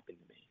what happened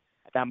to me.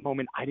 At that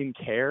moment, I didn't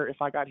care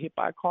if I got hit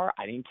by a car.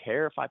 I didn't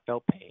care if I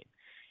felt pain.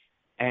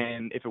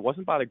 And if it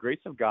wasn't by the grace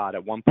of God,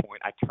 at one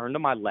point, I turned to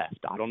my left.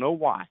 I don't know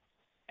why.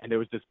 And there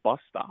was this bus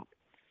stop.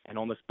 And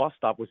on this bus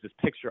stop was this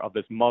picture of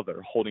this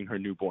mother holding her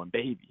newborn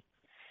baby.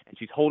 And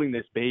she's holding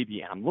this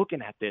baby, and I'm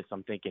looking at this.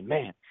 I'm thinking,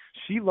 man,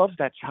 she loves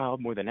that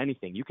child more than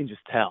anything. You can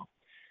just tell.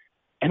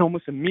 And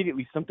almost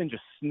immediately, something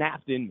just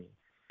snapped in me.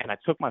 And I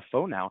took my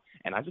phone out,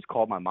 and I just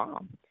called my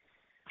mom.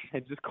 I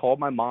just called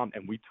my mom,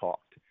 and we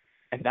talked.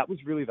 And that was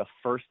really the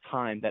first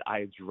time that I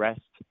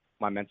addressed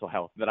my mental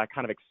health, that I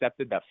kind of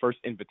accepted that first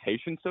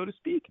invitation, so to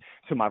speak,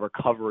 to my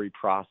recovery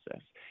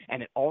process.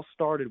 And it all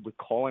started with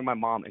calling my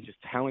mom and just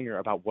telling her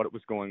about what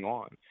was going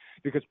on.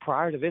 Because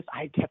prior to this,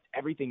 I had kept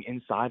everything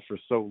inside for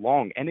so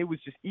long, and it was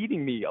just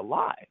eating me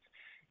alive.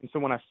 And so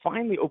when I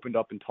finally opened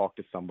up and talked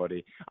to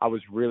somebody, I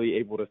was really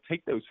able to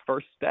take those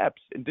first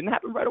steps. It didn't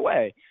happen right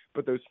away,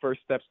 but those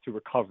first steps to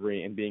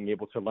recovery and being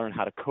able to learn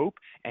how to cope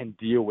and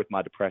deal with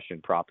my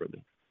depression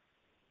properly.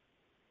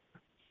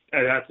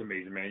 Hey, that's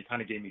amazing, man. You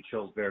kind of gave me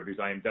chills there, because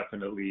I am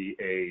definitely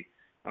a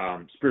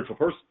spiritual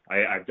person.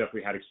 I've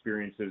definitely had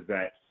experiences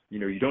that,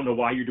 you don't know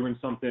why you're doing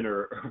something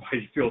or why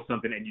you feel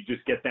something, and you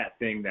just get that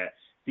thing that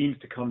seems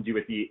to come to you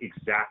at the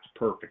exact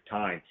perfect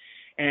time.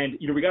 And,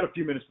 we got a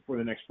few minutes before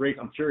the next break.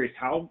 I'm curious,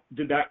 how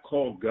did that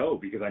call go?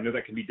 Because I know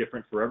that can be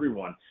different for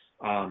everyone.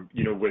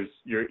 Was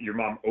your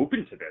mom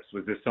open to this?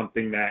 Was this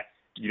something that,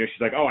 she's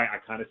like, oh, I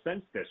kind of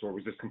sensed this, or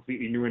was this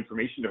completely new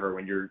information to her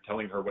when you're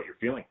telling her what you're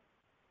feeling?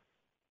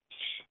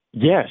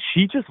 Yeah,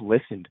 she just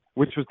listened,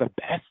 which was the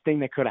best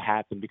thing that could have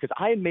happened, because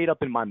I had made up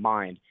in my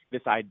mind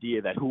this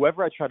idea that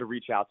whoever I tried to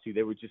reach out to,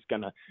 they were just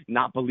going to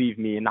not believe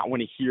me and not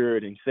want to hear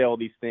it and say all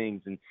these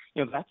things. And,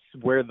 that's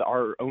where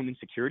our own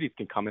insecurities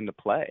can come into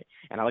play.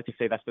 And I like to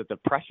say that's the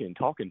depression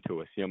talking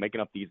to us,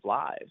 making up these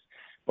lies.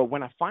 But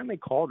when I finally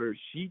called her,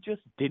 she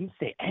just didn't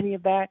say any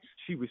of that.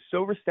 She was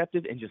so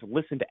receptive and just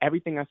listened to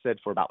everything I said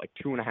for about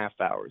 2.5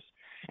 hours.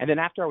 And then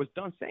after I was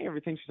done saying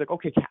everything, she's like,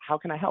 okay, how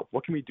can I help?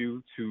 What can we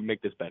do to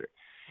make this better?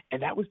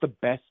 And that was the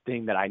best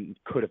thing that I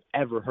could have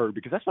ever heard,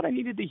 because that's what I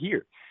needed to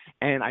hear.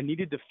 And I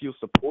needed to feel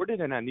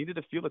supported, and I needed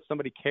to feel that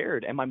somebody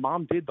cared. And my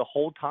mom did the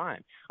whole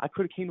time. I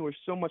could have came to her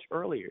so much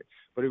earlier,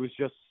 but it was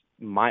just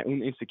my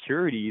own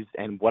insecurities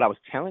and what I was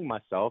telling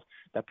myself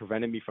that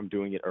prevented me from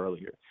doing it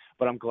earlier.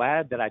 But I'm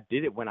glad that I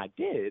did it when I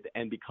did.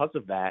 And because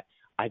of that,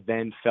 I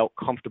then felt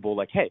comfortable,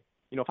 like, hey,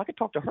 if I could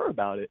talk to her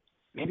about it,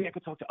 maybe I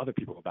could talk to other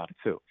people about it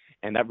too.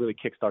 And that really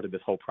kickstarted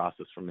this whole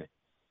process for me.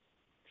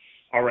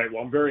 All right.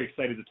 Well, I'm very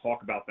excited to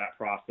talk about that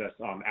process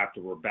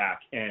after we're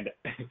back. And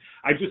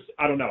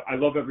I don't know. I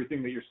love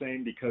everything that you're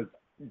saying, because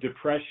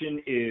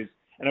depression is,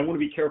 and I want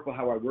to be careful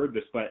how I word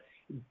this, but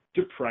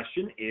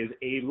depression is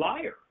a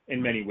liar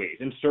in many ways,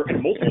 and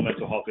certain multiple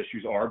mental health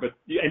issues are, but,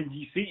 and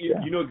you see,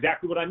 you know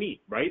exactly what I mean,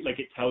 right? Like,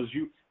 it tells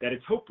you that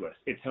it's hopeless.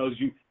 It tells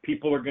you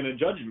people are going to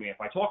judge me if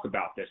I talk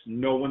about this.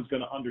 No one's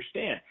going to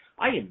understand.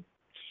 I am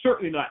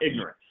certainly not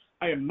ignorant.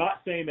 I am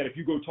not saying that if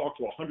you go talk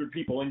to 100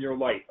 people in your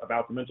life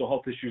about the mental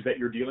health issues that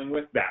you're dealing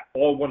with, that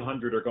all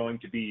 100 are going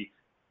to be,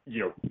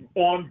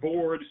 on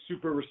board,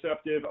 super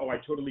receptive. Oh, I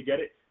totally get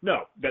it.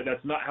 No,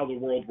 that's not how the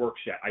world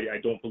works yet. I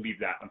don't believe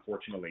that,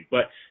 unfortunately.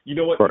 But you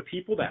know what? Sure. The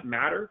people that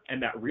matter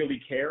and that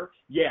really care,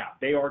 yeah,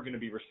 they are going to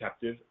be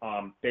receptive.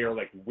 They are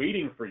like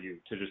waiting for you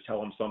to just tell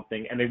them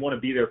something, and they want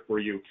to be there for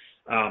you.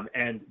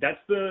 And that's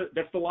the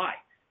lie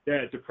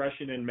that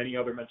depression and many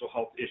other mental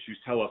health issues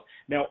tell us.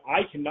 Now, I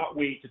cannot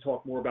wait to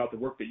talk more about the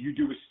work that you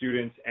do with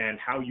students and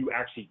how you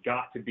actually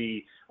got to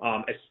be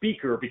a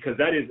speaker, because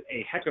that is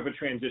a heck of a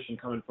transition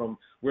coming from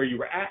where you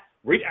were at.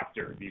 right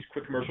after these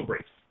quick commercial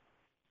breaks.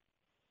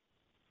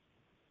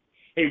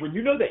 Hey, when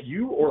you know that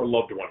you or a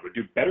loved one would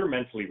do better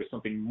mentally with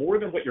something more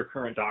than what your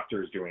current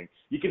doctor is doing,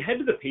 you can head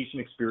to the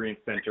Patient Experience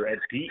Center at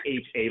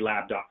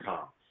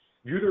dhalab.com.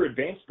 View their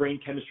advanced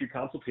brain chemistry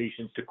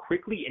consultations to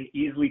quickly and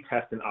easily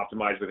test and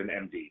optimize with an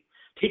MD.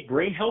 Take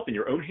brain health in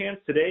your own hands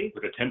today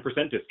with a 10%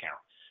 discount.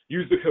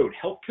 Use the code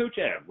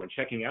HealthCoachEv when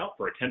checking out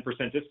for a 10%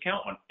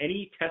 discount on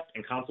any test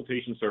and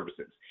consultation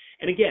services.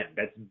 And again,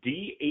 that's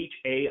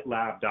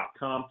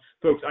dhalab.com.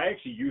 Folks, I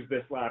actually use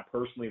this lab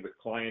personally with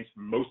clients.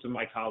 Most of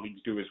my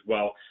colleagues do as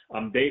well.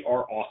 They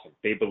are awesome.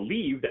 They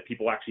believe that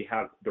people actually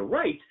have the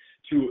right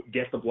to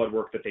get the blood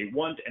work that they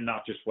want and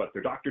not just what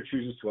their doctor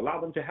chooses to allow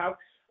them to have.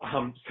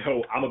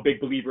 So I'm a big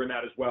believer in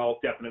that as well.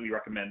 Definitely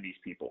recommend these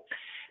people.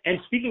 And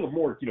speaking of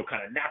more,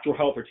 kind of natural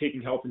health or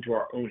taking health into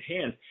our own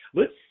hands,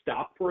 let's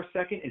stop for a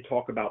second and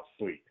talk about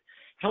sleep.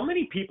 How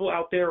many people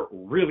out there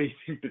really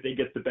think that they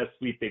get the best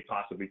sleep they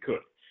possibly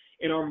could?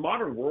 In our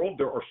modern world,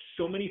 there are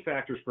so many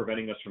factors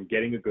preventing us from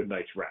getting a good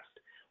night's rest.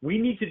 We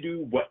need to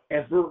do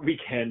whatever we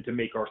can to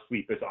make our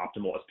sleep as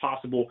optimal as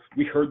possible.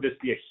 We heard this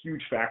be a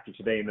huge factor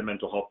today in the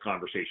mental health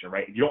conversation,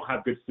 right? If you don't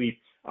have good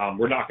sleep,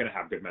 we're not going to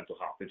have good mental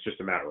health. It's just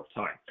a matter of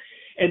time.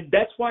 And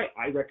that's why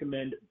I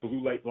recommend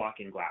blue light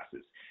blocking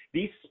glasses.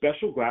 These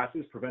special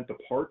glasses prevent the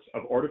parts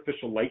of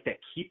artificial light that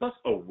keep us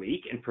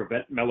awake and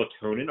prevent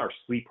melatonin, our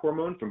sleep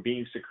hormone, from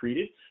being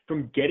secreted,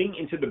 from getting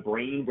into the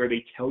brain where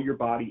they tell your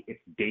body it's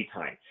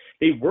daytime.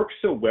 They work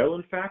so well,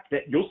 in fact,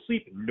 that you'll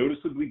sleep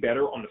noticeably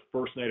better on the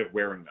first night of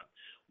wearing them.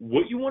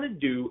 What you want to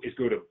do is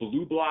go to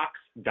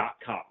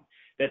blueblocks.com.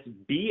 That's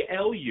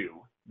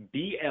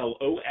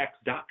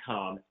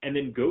BLUBLOX.com, and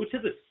then go to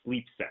the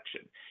sleep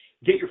section.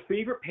 Get your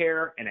favorite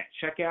pair, and at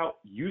checkout,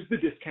 use the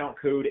discount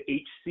code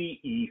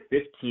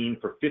HCE15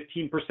 for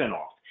 15%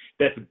 off.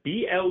 That's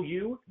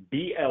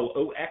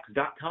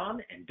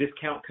BLUBLOX.com and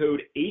discount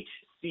code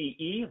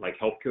HCE, like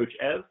Health Coach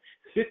Ev,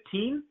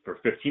 15 for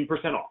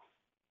 15% off.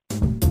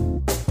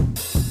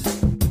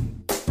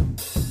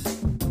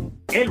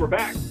 And we're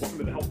back. Welcome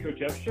to the Health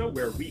Coach Ev Show,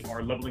 where we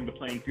are leveling the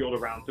playing field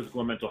around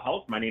physical and mental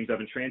health. My name's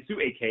Evan Transu,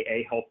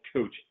 a.k.a. Health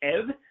Coach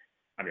Ev.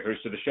 I'm your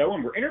host of the show,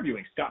 and we're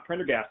interviewing Scott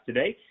Prendergast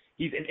today.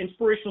 He's an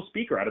inspirational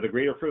speaker out of the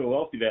Greater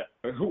Philadelphia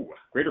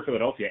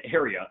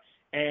area,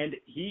 and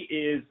he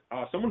is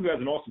someone who has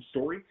an awesome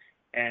story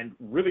and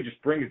really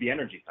just brings the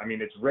energy. I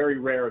mean, it's very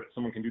rare that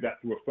someone can do that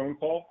through a phone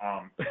call.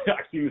 I've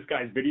seen this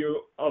guy's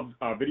videos of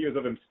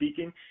him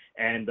speaking,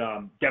 and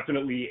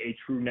definitely a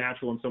true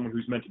natural and someone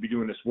who's meant to be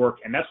doing this work.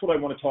 And that's what I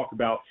want to talk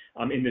about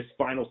in this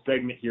final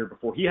segment here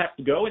before he has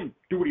to go and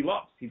do what he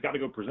loves. He's got to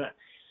go present.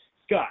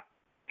 Scott,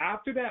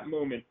 after that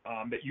moment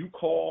that you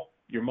call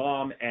your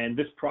mom and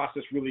this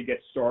process really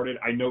gets started,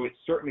 I know it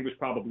certainly was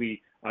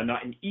probably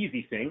not an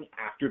easy thing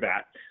after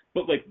that,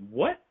 but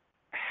what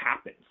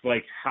happens?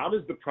 How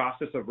does the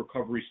process of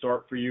recovery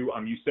start for you?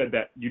 You said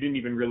that you didn't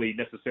even really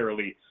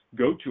necessarily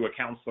go to a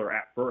counselor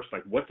at first.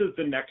 What does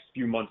the next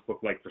few months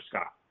look like for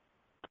Scott?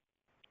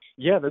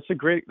 Yeah, that's a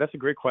great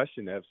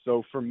question, Ev.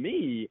 So for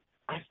me,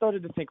 I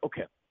started to think,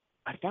 okay,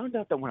 I found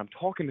out that when I'm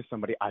talking to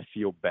somebody, I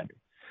feel better.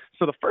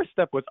 So the first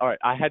step was, all right,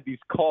 I had these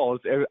calls.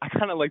 I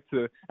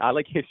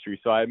like history,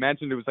 so I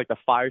imagined it was like the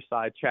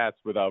fireside chats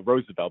with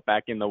Roosevelt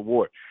back in the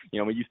war.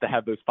 We used to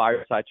have those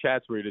fireside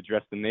chats where he'd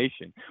address the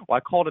nation. Well,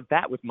 I called it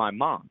that with my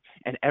mom.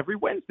 And every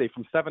Wednesday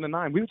from 7 to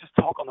 9, we would just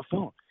talk on the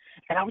phone.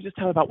 And I would just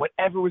tell her about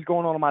whatever was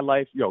going on in my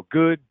life,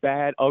 good,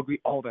 bad,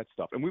 ugly, all that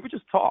stuff. And we would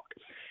just talk.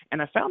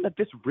 And I found that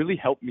this really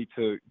helped me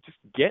to just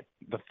get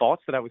the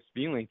thoughts that I was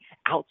feeling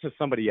out to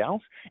somebody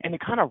else and to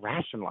kind of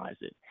rationalize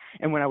it.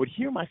 And when I would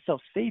hear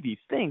myself say these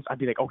things, I'd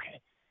be like,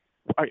 okay,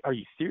 are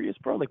you serious,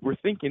 bro? We're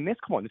thinking this.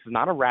 Come on, this is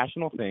not a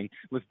rational thing.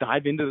 Let's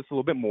dive into this a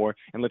little bit more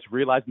and let's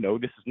realize, no,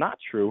 this is not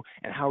true,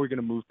 and how are we going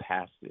to move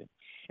past it?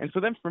 And so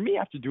then for me,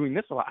 after doing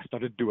this a lot, I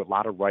started to do a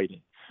lot of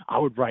writing. I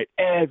would write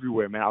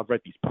everywhere, man. I would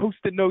write these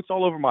Post-it notes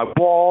all over my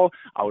wall.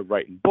 I would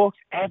write in books,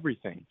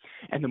 everything.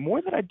 And the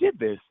more that I did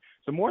this,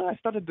 the more that I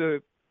started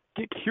to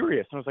get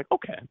curious. And I was like,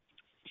 okay,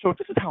 so if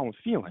this is how I'm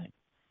feeling,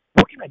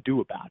 what can I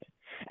do about it?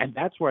 And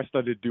that's where I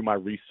started to do my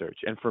research.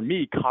 And for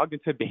me,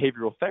 cognitive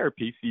behavioral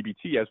therapy,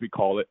 CBT as we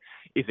call it,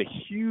 is a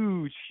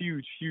huge,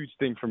 huge, huge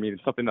thing for me.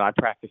 It's something that I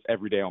practice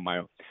every day on my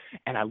own.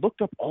 And I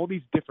looked up all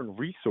these different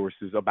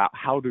resources about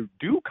how to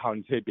do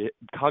cognitive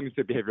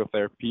behavioral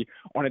therapy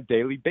on a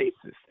daily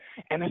basis.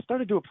 And I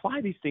started to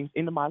apply these things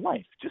into my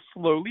life, just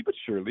slowly but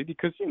surely,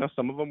 because,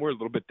 some of them were a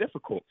little bit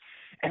difficult.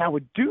 And I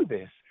would do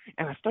this,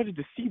 and I started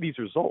to see these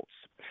results.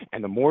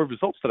 And the more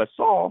results that I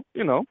saw,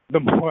 the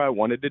more I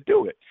wanted to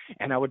do it.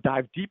 And I would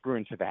dive deeper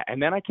into that.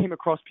 And then I came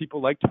across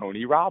people like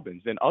Tony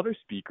Robbins and other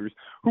speakers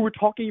who were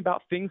talking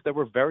about things that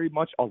were very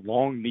much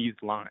along these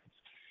lines.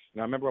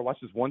 I remember I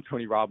watched this one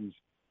Tony Robbins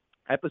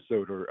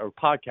episode or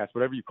podcast,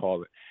 whatever you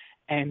call it.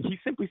 And he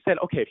simply said,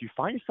 okay, if you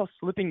find yourself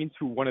slipping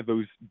into one of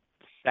those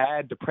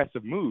sad,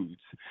 depressive moods,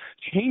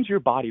 change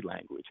your body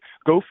language.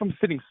 Go from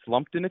sitting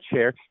slumped in a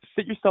chair,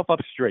 sit yourself up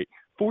straight,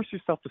 force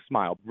yourself to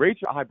smile, raise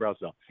your eyebrows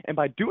up. And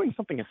by doing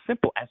something as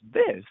simple as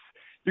this,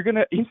 you're going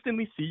to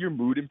instantly see your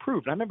mood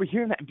improve. And I remember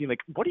hearing that and being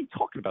like, what are you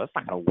talking about? That's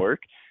not going to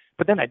work.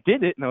 But then I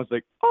did it, and I was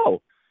like,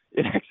 oh,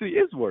 it actually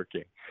is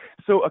working.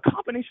 So a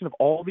combination of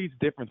all these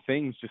different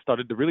things just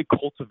started to really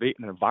cultivate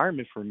an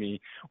environment for me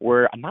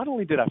where not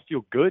only did I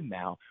feel good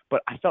now,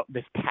 but I felt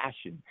this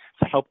passion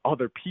to help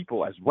other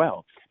people as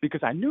well.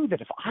 Because I knew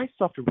that if I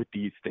suffered with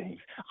these things,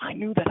 I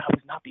knew that I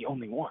was not the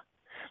only one.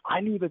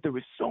 I knew that there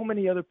were so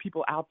many other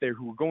people out there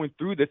who were going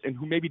through this and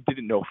who maybe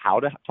didn't know how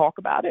to talk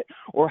about it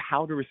or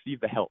how to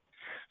receive the help.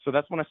 So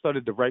that's when I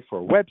started to write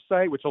for a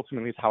website, which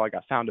ultimately is how I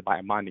got founded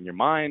by Minding Your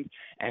Mind,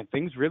 and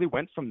things really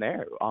went from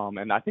there.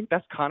 And I think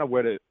that's kind of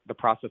what the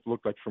process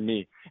looked like for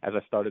me as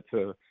I started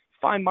to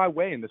find my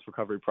way in this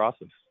recovery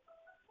process.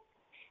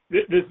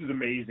 This is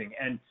amazing.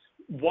 And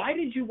why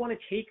did you want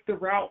to take the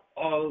route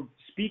of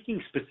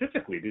speaking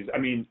specifically? Because, I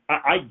mean,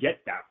 I get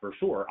that for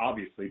sure,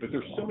 obviously, but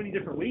there's so many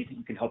different ways that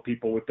you can help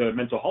people with the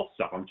mental health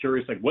stuff. I'm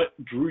curious, like, what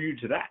drew you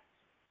to that?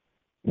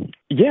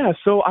 Yeah,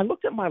 so I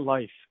looked at my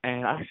life,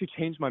 and I actually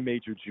changed my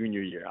major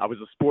junior year. I was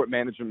a sport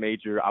management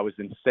major. I was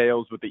in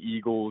sales with the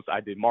Eagles. I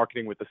did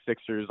marketing with the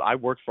Sixers. I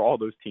worked for all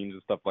those teams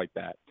and stuff like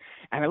that.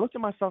 And I looked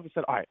at myself and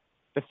said, all right,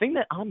 the thing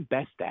that I'm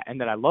best at and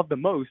that I love the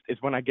most is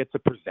when I get to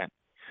present.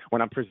 When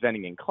I'm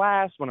presenting in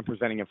class, when I'm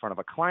presenting in front of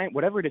a client,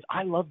 whatever it is,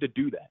 I love to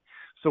do that.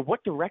 So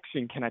what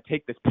direction can I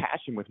take this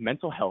passion with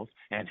mental health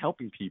and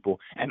helping people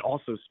and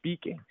also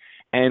speaking?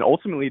 And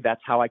ultimately,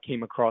 that's how I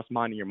came across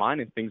Minding Your Mind,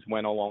 and things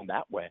went along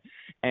that way.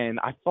 And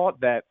I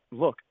thought that,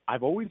 look,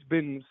 I've always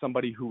been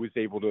somebody who was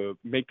able to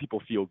make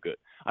people feel good.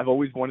 I've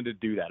always wanted to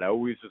do that. I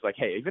always was like,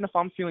 hey, even if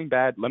I'm feeling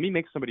bad, let me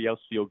make somebody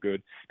else feel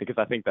good, because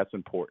I think that's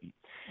important.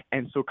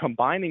 And so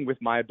combining with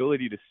my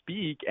ability to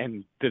speak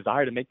and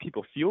desire to make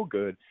people feel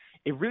good,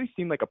 it really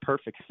seemed like a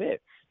perfect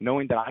fit,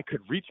 knowing that I could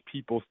reach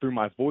people through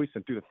my voice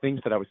and through the things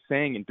that I was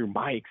saying and through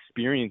my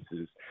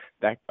experiences.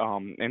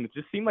 And it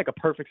just seemed like a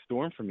perfect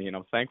storm for me, and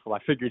I'm thankful I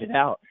figured it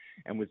out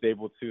and was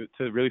able to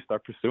really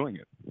start pursuing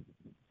it.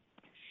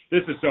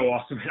 This is so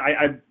awesome.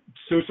 I'm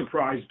so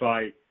surprised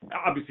by,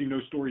 obviously no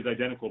story is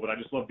identical, but I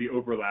just love the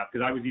overlap,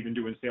 because I was even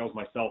doing sales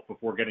myself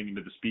before getting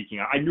into the speaking.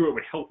 I knew it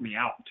would help me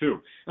out too,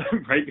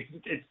 right?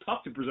 It's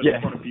tough to present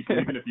in front of people,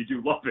 even if you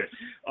do love it.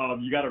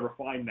 You got to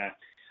refine that.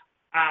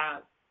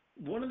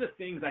 One of the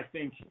things I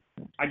think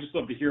I just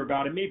love to hear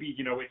about, and maybe,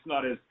 it's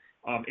not as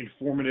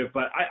informative,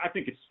 but I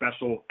think it's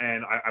special,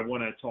 and I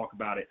want to talk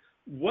about it.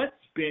 What's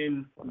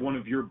been one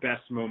of your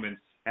best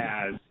moments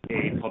as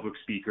a public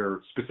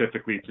speaker,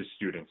 specifically to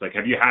students? Like,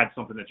 have you had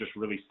something that just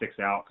really sticks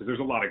out? Because there's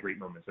a lot of great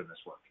moments in this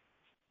work.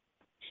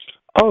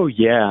 Oh,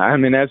 yeah. I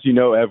mean, as you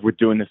know, Ev, we're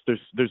doing this.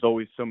 There's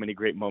always so many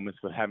great moments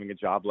with having a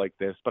job like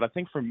this. But I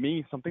think for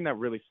me, something that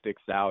really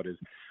sticks out is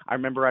I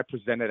remember I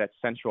presented at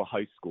Central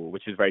High School,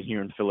 which is right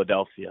here in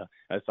Philadelphia.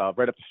 It's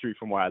right up the street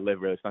from where I live.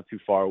 Really, it's not too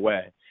far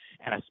away.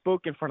 And I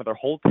spoke in front of their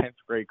whole 10th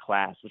grade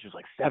class, which was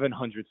like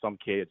 700-some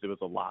kids. It was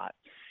a lot.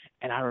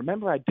 And I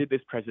remember I did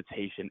this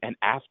presentation, and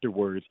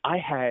afterwards I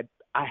had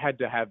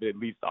to have at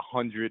least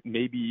 100,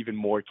 maybe even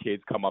more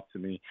kids come up to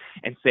me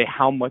and say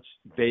how much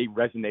they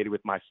resonated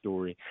with my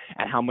story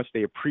and how much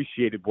they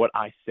appreciated what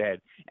I said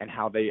and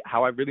how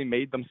I really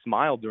made them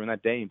smile during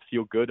that day and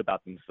feel good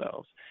about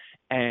themselves.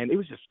 And it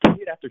was just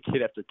kid after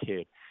kid after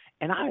kid.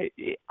 And I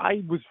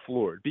was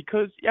floored,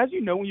 because, as you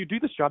know, when you do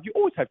this job, you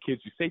always have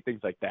kids who say things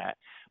like that.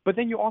 But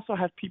then you also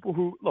have people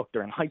who, look,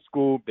 they're in high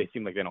school, they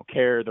seem like they don't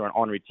care, they're an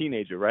ornery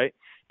teenager, right?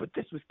 But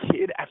this was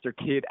kid after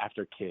kid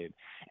after kid.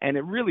 And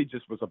it really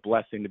just was a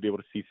blessing to be able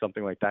to see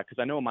something like that,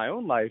 because I know in my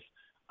own life,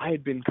 I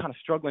had been kind of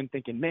struggling,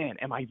 thinking, man,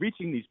 am I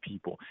reaching these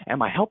people?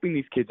 Am I helping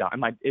these kids out?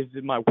 Is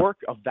my work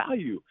of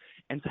value?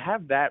 And to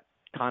have that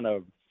kind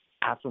of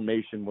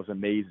affirmation was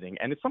amazing,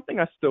 and it's something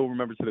I still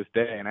remember to this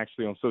day. And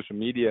actually on social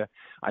media,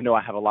 I know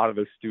I have a lot of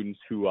those students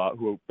who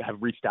have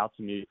reached out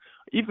to me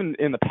even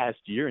in the past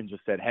year and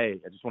just said,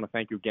 hey, I just want to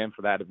thank you again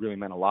for that. It really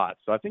meant a lot.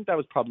 So I think that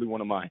was probably one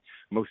of my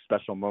most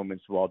special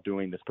moments while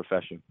doing this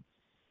profession.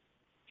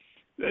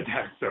 That's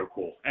so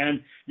cool. And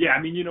yeah,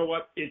 I mean, you know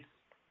what, it's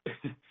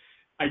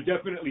I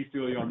definitely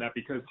feel you on that,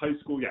 because high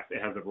school, yes,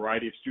 it has a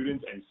variety of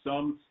students, and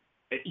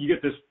you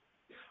get this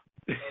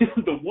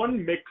the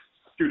one mixed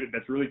student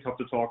that's really tough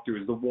to talk to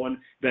is the one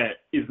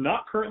that is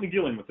not currently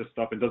dealing with this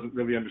stuff and doesn't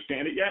really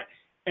understand it yet,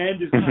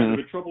 and is kind of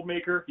a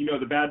troublemaker,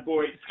 the bad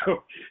boy.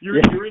 So you're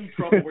in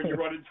trouble when you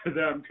run into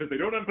them, because they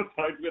don't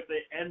empathize with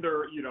it, and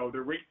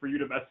they're waiting for you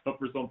to mess up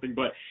or something.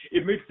 But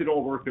it makes it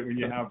all worth it when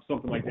you have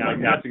something like that.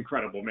 That's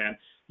incredible, man.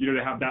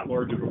 To have that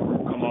large of a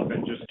group come up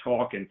and just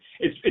talk, and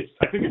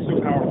I think it's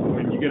so powerful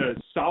when you get a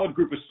solid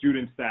group of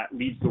students that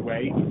leads the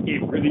way.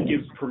 It really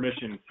gives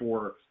permission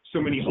for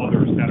so many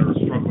others that are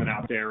struggling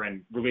out there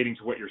and relating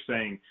to what you're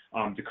saying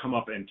to come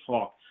up and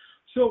talk.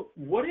 So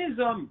what does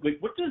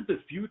the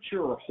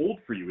future hold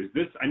for you?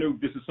 I know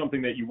this is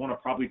something that you want to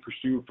probably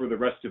pursue for the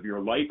rest of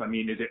your life. I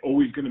mean, is it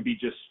always going to be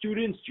just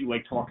students? Do you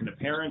like talking to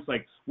parents?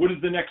 Like, what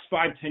does the next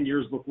 5-10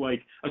 years look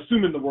like,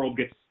 assuming the world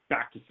gets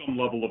back to some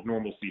level of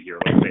normalcy here?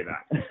 Let's say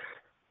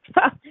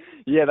that.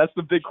 Yeah, that's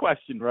the big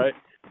question, right?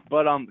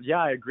 But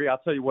yeah, I agree. I'll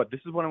tell you what, this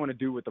is what I want to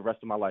do with the rest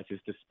of my life is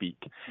to speak.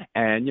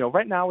 And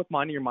right now with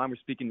Minding Your Mind, we're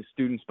speaking to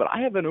students, but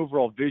I have an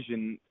overall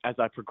vision as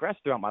I progress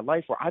throughout my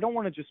life where I don't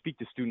want to just speak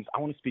to students. I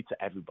want to speak to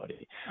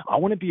everybody. I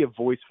want to be a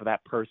voice for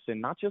that person,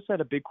 not just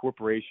at a big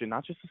corporation,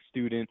 not just a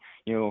student.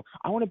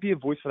 I want to be a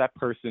voice for that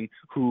person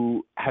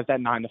who has that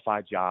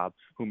 9-to-5 job,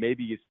 who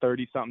maybe is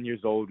 30-something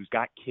years old, who's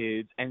got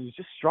kids, and is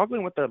just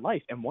struggling with their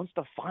life and wants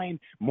to find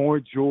more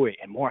joy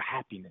and more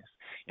happiness.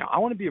 I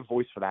want to be a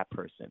voice for that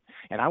person.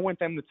 And I want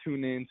them to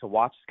tune in to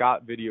watch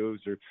Scott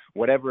videos or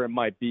whatever it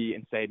might be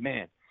and say,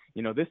 man,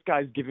 this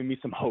guy's giving me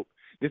some hope.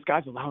 This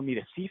guy's allowing me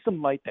to see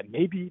some light that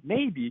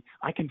maybe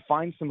I can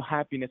find some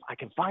happiness. I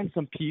can find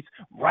some peace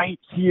right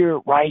here,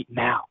 right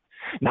now.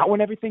 Not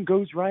when everything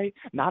goes right,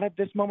 not at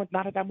this moment,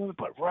 not at that moment,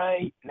 but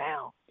right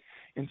now.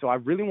 And so I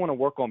really want to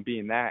work on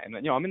being that. And,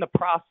 I'm in the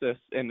process,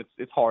 and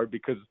it's hard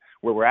because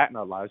where we're at in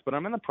our lives, but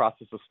I'm in the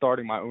process of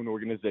starting my own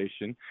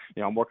organization.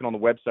 I'm working on the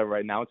website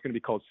right now. It's going to be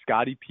called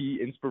Scotty P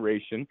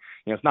Inspiration.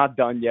 It's not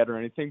done yet or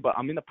anything, but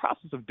I'm in the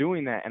process of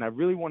doing that. And I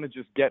really want to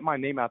just get my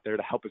name out there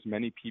to help as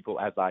many people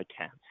as I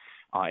can.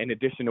 In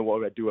addition to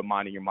what I do at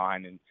Minding Your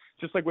Mind, and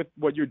just like with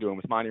what you're doing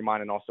with Minding Your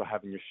Mind and also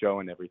having your show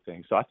and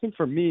everything. So I think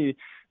for me,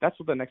 that's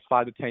what the next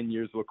 5 to 10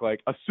 years look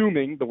like,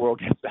 assuming the world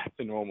gets back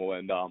to normal.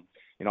 And, I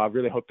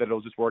really hope that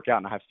it'll just work out,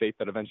 and I have faith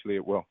that eventually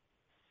it will.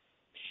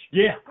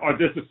 Yeah,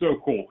 this is so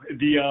cool.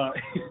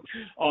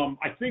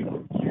 I think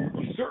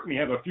you certainly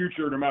have a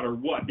future no matter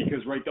what,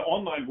 because the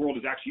online world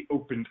has actually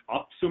opened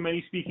up so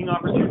many speaking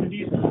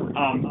opportunities.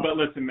 But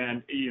listen,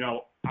 man,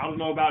 I don't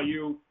know about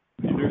you.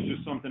 There's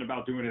just something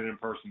about doing it in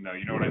person, though.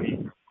 You know what I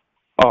mean?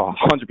 Oh,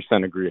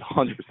 100% agree.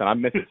 100%. I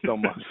miss it so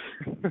much.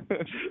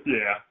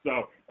 Yeah.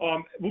 So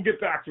we'll get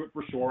back to it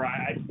for sure.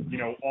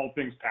 All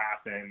things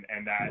pass, and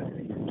that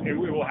it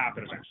will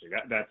happen eventually.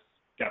 That's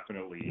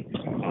definitely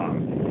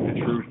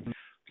the truth.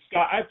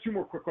 Scott, I have 2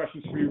 more quick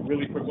questions for you,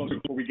 really quick ones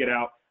before we get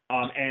out.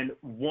 And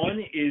one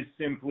is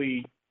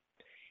simply,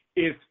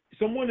 if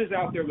someone is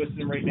out there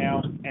listening right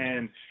now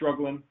and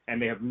struggling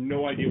and they have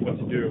no idea what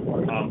to do,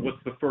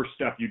 what's the first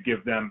step you'd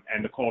give them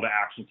and the call to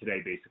action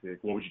today, basically?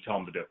 What would you tell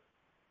them to do?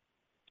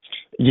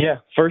 Yeah,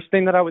 first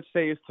thing that I would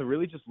say is to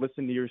really just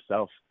listen to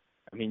yourself.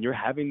 I mean, you're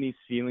having these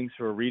feelings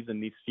for a reason.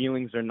 These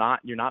feelings you're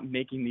not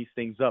making these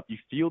things up. You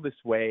feel this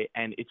way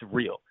and it's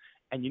real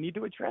and you need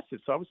to address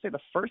it. So I would say the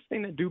first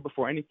thing to do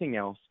before anything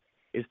else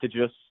is to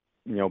just,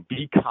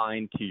 be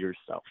kind to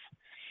yourself.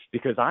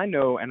 Because I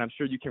know, and I'm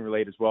sure you can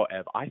relate as well,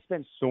 Ev, I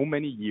spent so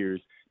many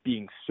years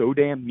being so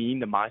damn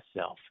mean to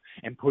myself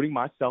and putting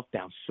myself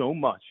down so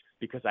much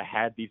because I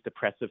had these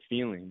depressive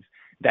feelings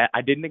that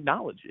I didn't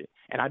acknowledge it.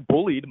 And I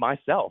bullied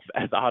myself,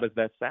 as odd as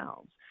that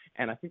sounds.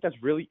 And I think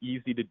that's really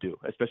easy to do,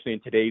 especially in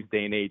today's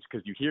day and age,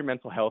 because you hear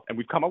mental health, and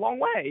we've come a long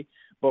way,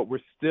 but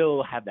we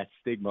still have that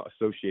stigma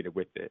associated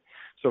with it.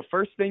 So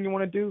first thing you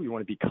want to do, you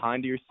want to be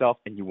kind to yourself,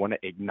 and you want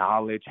to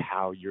acknowledge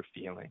how you're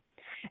feeling.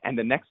 And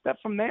the next step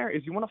from there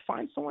is you want to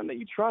find someone that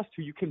you trust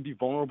who you can be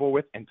vulnerable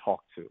with and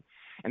talk to.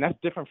 And that's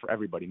different for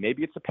everybody.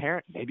 Maybe it's a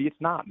parent, maybe it's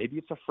not. Maybe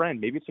it's a friend,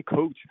 maybe it's a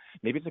coach,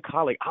 maybe it's a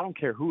colleague. I don't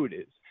care who it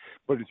is.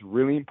 But it's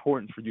really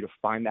important for you to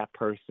find that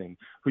person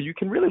who you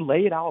can really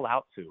lay it all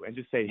out to and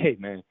just say, hey,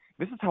 man,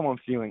 this is how I'm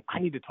feeling. I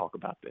need to talk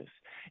about this.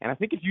 And I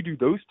think if you do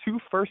those 2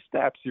 first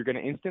steps, you're going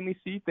to instantly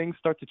see things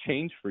start to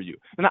change for you.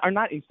 Or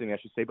not instantly, I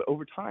should say, but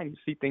over time, you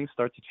see things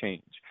start to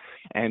change.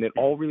 And it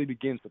all really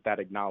begins with that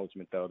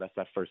acknowledgement, though. That's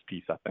that first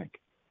piece, I think.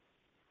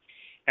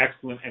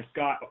 Excellent. And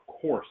Scott, of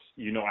course,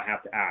 I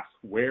have to ask,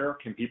 where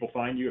can people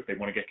find you if they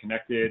want to get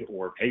connected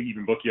or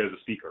even book you as a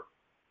speaker?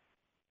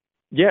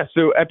 Yeah,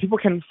 so people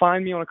can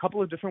find me on a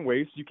couple of different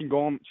ways. You can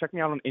go and check me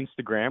out on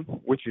Instagram,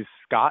 which is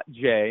Scott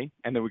J,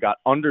 and then we got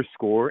 _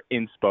 inspo,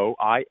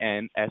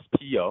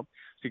 INSPO.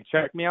 So you can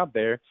check me out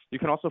there. You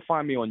can also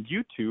find me on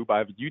YouTube. I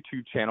have a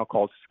YouTube channel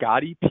called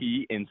Scotty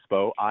P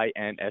Inspo,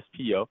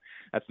 INSPO.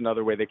 That's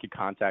another way they could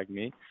contact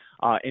me.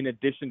 In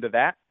addition to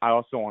that, I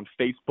also on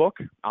Facebook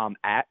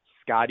at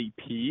Scotty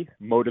P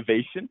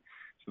Motivation.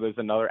 So there's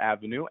another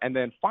avenue. And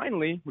then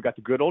finally, we got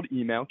the good old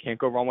email. Can't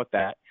go wrong with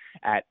that.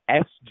 At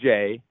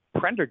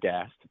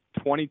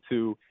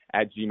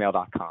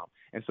sjprendergast22@gmail.com.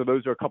 And so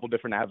those are a couple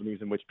different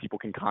avenues in which people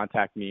can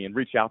contact me and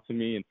reach out to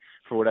me and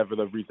for whatever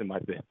the reason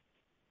might be.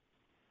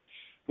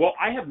 Well,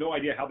 I have no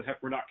idea how the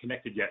heck we're not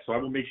connected yet, so I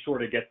will make sure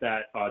to get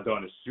that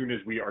done as soon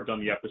as we are done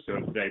the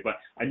episode today. But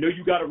I know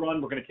you got to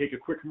run. We're going to take a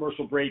quick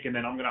commercial break, and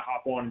then I'm going to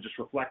hop on and just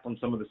reflect on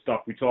some of the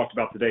stuff we talked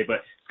about today.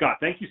 But, Scott,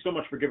 thank you so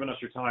much for giving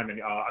us your time,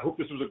 and I hope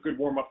this was a good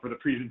warm-up for the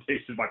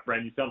presentation, my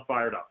friend. You sound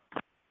fired up.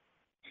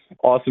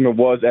 Awesome, it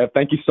was, Ev.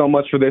 Thank you so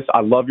much for this. I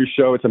love your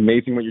show. It's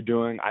amazing what you're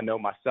doing. I know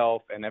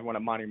myself and everyone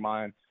at Minding Your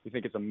Mind, we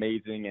think it's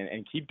amazing.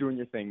 And keep doing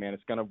your thing, man.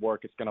 It's going to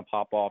work. It's going to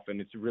pop off,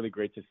 and it's really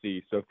great to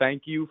see. So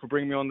thank you for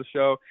bringing me on the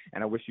show,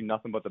 and I wish you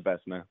nothing but the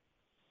best, man.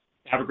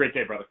 Have a great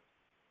day, brother.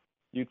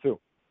 You too.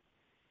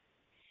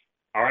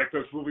 All right,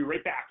 folks, we'll be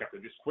right back after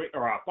this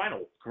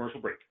final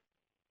commercial break.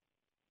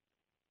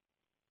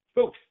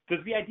 Folks,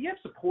 does the idea of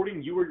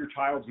supporting you or your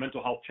child's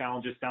mental health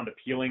challenges sound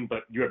appealing,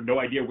 but you have no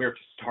idea where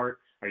to start?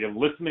 Are you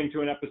listening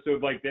to an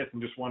episode like this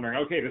and just wondering,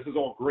 okay, this is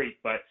all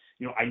great, but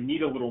I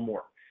need a little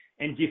more?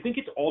 And do you think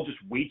it's all just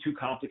way too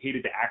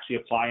complicated to actually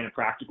apply in a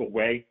practical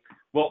way?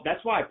 Well,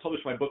 that's why I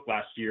published my book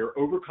last year,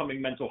 Overcoming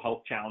Mental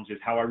Health Challenges,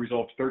 How I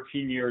Resolved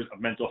 13 Years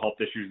of Mental Health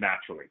Issues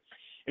Naturally.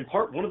 In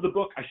part one of the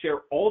book, I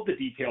share all of the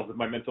details of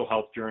my mental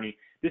health journey.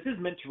 This is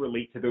meant to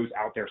relate to those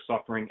out there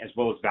suffering, as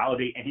well as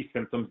validate any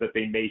symptoms that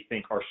they may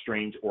think are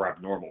strange or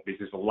abnormal, because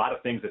there's a lot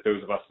of things that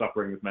those of us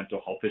suffering with mental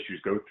health issues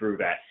go through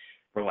that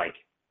we're like,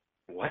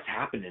 what's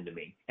happening to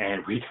me?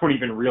 And we don't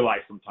even realize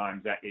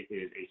sometimes that it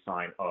is a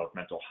sign of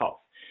mental health.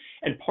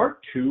 And part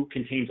two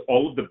contains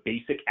all of the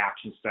basic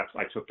action steps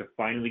I took to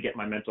finally get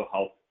my mental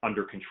health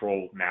under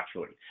control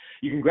naturally.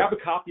 You can grab a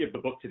copy of the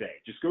book today.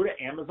 Just go to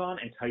Amazon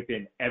and type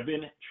in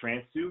Evan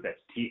Transue, that's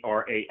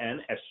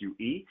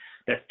Transue.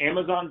 That's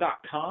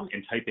Amazon.com,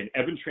 and type in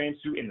Evan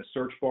Transue in the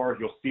search bar.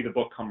 You'll see the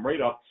book come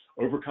right up,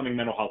 Overcoming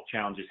Mental Health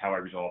Challenges, How I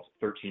Resolved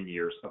 13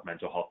 Years of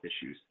Mental Health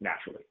Issues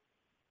Naturally.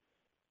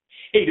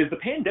 Hey, does the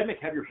pandemic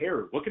have your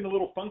hair looking a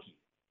little funky?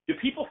 Do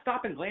people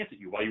stop and glance at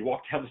you while you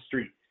walk down the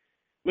street?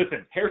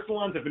 Listen, hair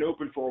salons have been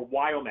open for a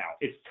while now.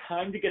 It's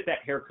time to get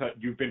that haircut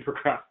you've been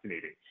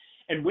procrastinating.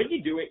 And when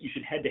you do it, you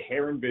should head to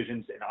Hair and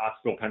Visions in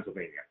Oxville,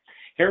 Pennsylvania.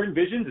 Hair and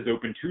Visions is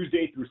open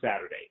Tuesday through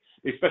Saturday.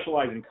 They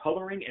specialize in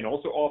coloring and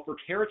also offer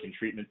keratin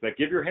treatments that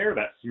give your hair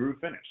that smooth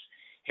finish.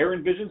 Hair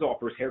and Visions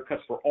offers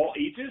haircuts for all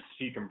ages,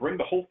 so you can bring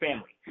the whole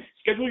family.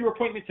 Schedule your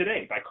appointment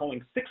today by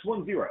calling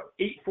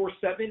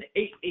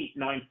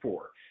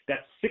 610-847-8894.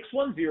 That's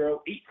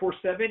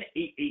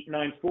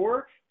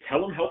 610-847-8894.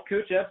 Tell them Health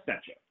Coach Ev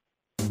sent you.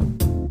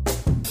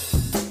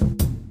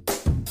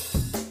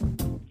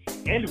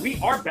 And we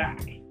are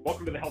back.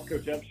 Welcome to the Health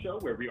Coach Ev Show,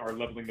 where we are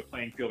leveling the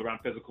playing field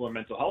around physical and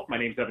mental health. My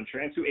name is Evan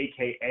Transue,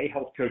 a.k.a.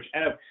 Health Coach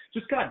Ev.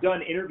 Just got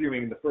done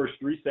interviewing the first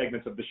three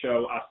segments of the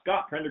show,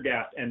 Scott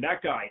Prendergast, and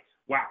that guy,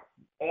 wow,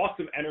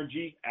 awesome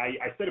energy.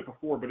 I said it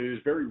before, but it is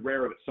very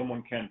rare that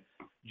someone can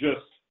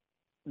just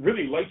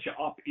really light you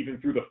up even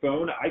through the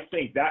phone. I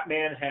think that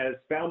man has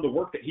found the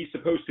work that he's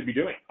supposed to be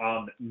doing.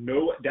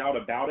 No doubt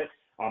about it.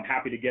 I'm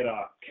happy to get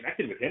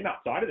connected with him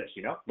outside of this,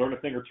 learn a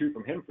thing or two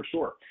from him for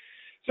sure.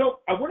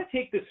 So I want to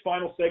take this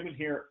final segment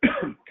here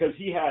because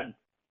he had,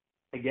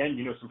 again,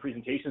 some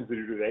presentations to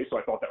do today, so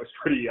I thought that was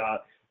pretty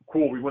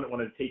cool. We wouldn't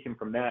want to take him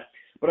from that.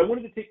 But I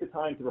wanted to take the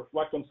time to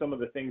reflect on some of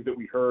the things that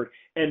we heard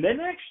and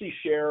then actually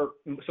share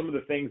some of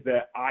the things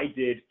that I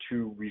did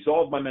to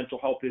resolve my mental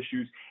health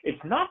issues.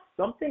 It's not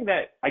something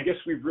that I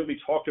guess we've really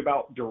talked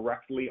about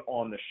directly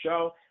on the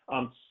show.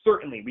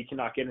 Certainly, we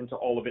cannot get into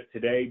all of it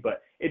today,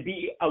 but it'd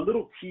be a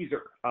little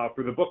teaser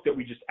for the book that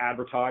we just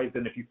advertised.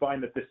 And if you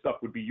find that this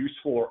stuff would be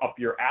useful or up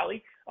your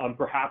alley,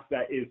 perhaps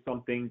that is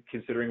something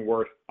considering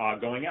worth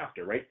going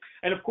after, right?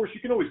 And of course,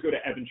 you can always go to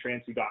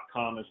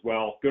evantransue.com as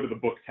well. Go to the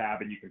book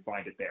tab and you can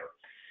find it there.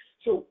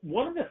 So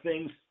one of the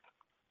things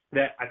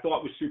that I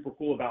thought was super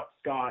cool about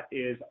Scott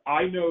is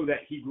I know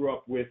that he grew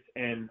up with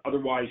an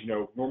otherwise,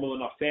 normal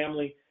enough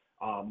family.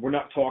 We're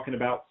not talking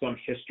about some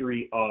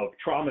history of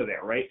trauma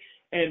there, right?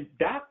 And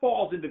that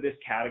falls into this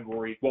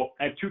category. Well,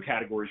 I have two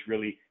categories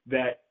really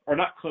that are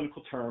not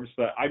clinical terms,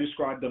 but I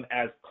describe them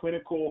as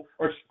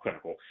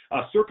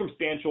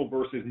circumstantial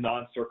versus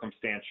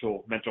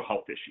non-circumstantial mental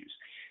health issues.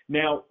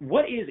 Now,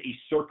 what is a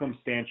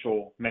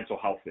circumstantial mental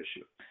health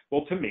issue?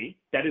 Well, to me,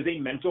 that is a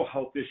mental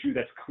health issue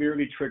that's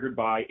clearly triggered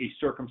by a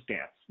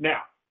circumstance.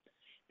 Now,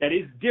 that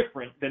is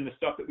different than the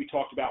stuff that we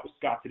talked about with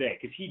Scott today,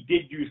 because he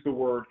did use the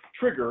word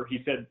trigger.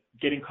 He said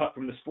getting cut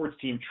from the sports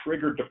team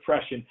triggered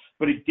depression,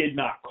 but it did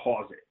not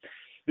cause it.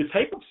 The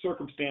type of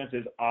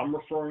circumstances I'm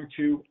referring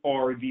to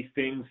are the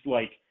things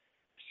like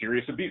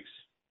serious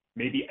abuse,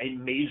 maybe a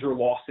major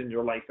loss in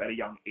your life at a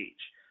young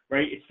age,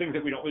 right? It's things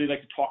that we don't really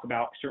like to talk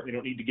about. Certainly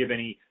don't need to give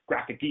any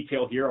graphic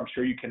detail here. I'm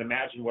sure you can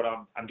imagine what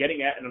I'm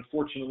getting at, and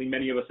unfortunately,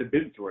 many of us have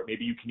been through it.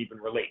 Maybe you can even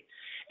relate.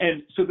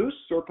 And so those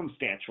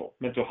circumstantial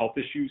mental health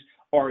issues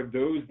are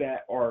those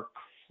that are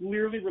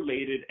clearly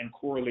related and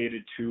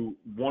correlated to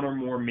one or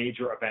more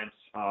major events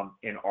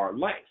in our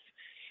life.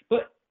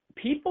 But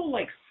people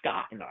like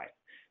Scott and I,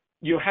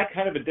 had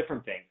kind of a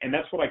different thing, and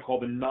that's what I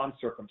call the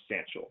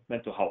non-circumstantial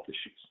mental health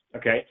issues,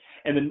 okay?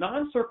 And the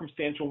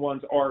non-circumstantial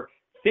ones are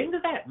things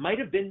that might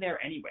have been there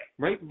anyway,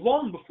 right?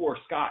 Long before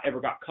Scott ever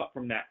got cut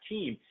from that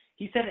team,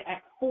 he said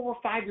at 4 or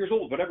 5 years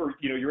old, whatever,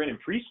 you're in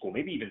preschool,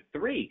 maybe even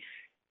 3,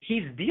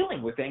 he's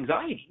dealing with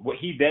anxiety. What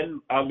he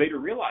then later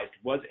realized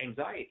was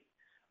anxiety.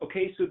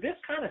 Okay, so this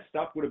kind of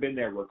stuff would have been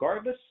there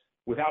regardless,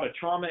 without a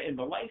trauma in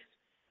the life.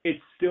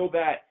 It's still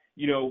that,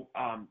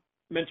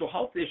 mental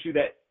health issue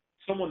that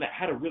someone that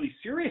had a really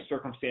serious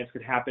circumstance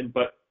could happen,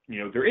 but,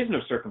 there is no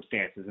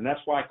circumstances. And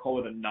that's why I call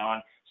it a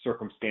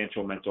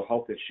non-circumstantial mental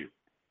health issue.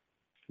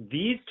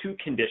 These two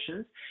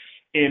conditions,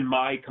 in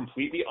my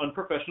completely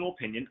unprofessional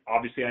opinion,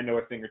 obviously I know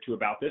a thing or two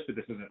about this, but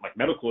this isn't like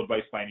medical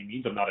advice by any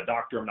means. I'm not a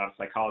doctor. I'm not a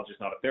psychologist,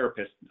 not a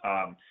therapist.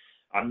 I'm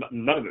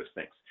none of those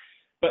things.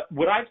 But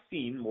what I've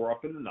seen more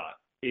often than not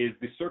is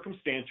the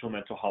circumstantial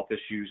mental health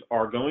issues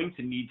are going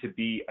to need to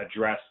be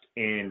addressed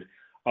in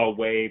a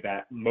way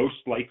that most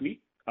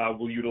likely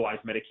will utilize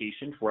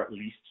medication for at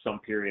least some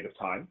period of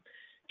time.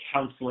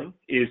 Counseling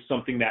is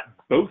something that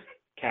both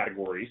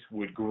categories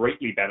would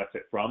greatly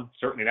benefit from.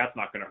 Certainly that's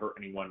not going to hurt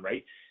anyone,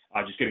 right?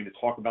 Just getting to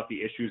talk about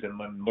the issues and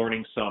then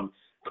learning some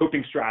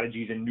coping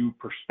strategies and new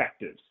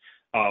perspectives,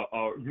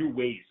 new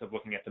ways of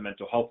looking at the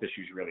mental health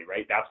issues, really,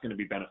 right? That's going to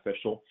be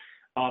beneficial.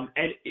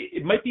 And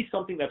it might be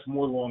something that's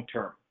more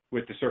long-term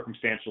with the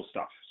circumstantial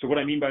stuff. So what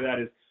I mean by that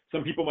is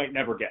some people might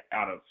never get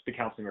out of the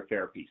counseling or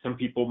therapy. Some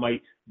people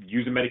might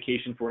use a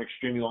medication for an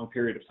extremely long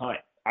period of time.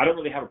 I don't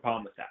really have a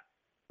problem with that,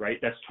 right?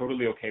 That's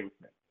totally okay with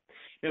me.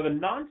 Now, the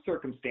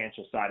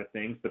non-circumstantial side of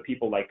things, the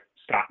people like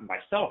Scott and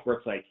myself, where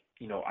it's like,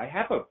 I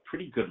have a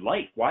pretty good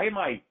life. Why am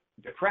I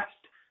depressed?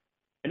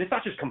 And it's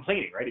not just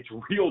complaining, right? It's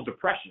real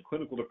depression,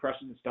 clinical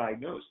depression that's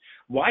diagnosed.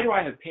 Why do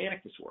I have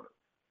panic disorder?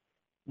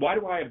 Why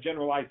do I have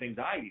generalized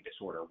anxiety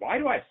disorder? Why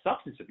do I have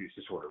substance abuse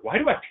disorder? Why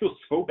do I feel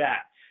so bad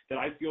that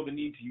I feel the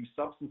need to use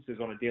substances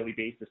on a daily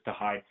basis to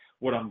hide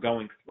what I'm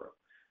going through?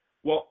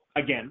 Well,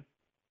 again,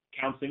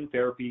 counseling,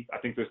 therapy, I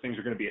think those things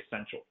are going to be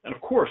essential. And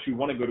of course, we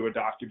want to go to a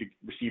doctor to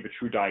receive a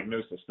true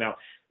diagnosis. Now,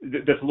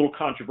 that's a little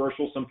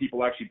controversial. Some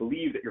people actually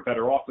believe that you're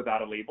better off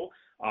without a label.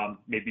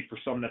 Maybe for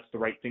some, that's the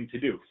right thing to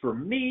do. For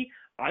me,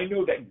 I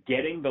know that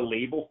getting the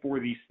label for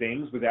these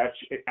things was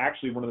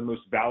actually one of the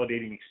most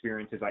validating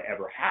experiences I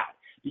ever had,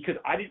 because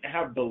I didn't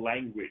have the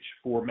language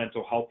for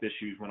mental health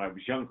issues when I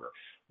was younger.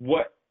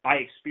 What I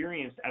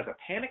experienced as a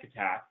panic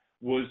attack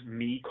was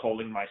me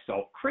calling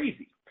myself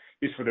crazy.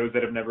 Is for those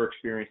that have never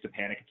experienced a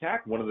panic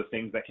attack, one of the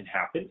things that can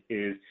happen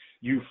is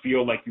you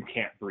feel like you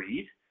can't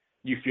breathe.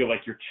 You feel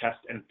like your chest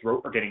and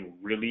throat are getting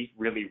really,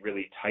 really,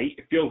 really tight.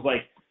 It feels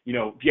like,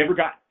 if you ever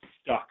got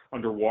stuck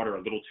underwater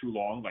a little too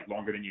long, like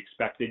longer than you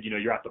expected,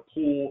 you're at the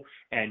pool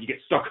and you get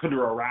stuck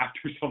under a raft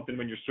or something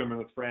when you're swimming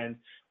with friends,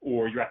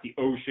 or you're at the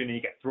ocean and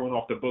you get thrown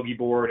off the boogie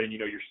board and,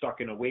 you're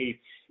stuck in a wave.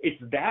 It's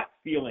that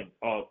feeling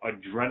of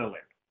adrenaline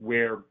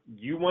where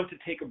you want to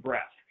take a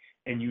breath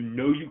and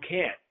you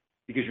can't,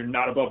 because you're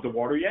not above the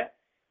water yet.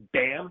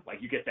 Bam,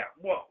 like you get that,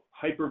 whoa,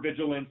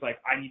 hypervigilance, like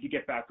I need to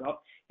get back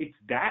up. It's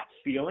that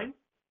feeling,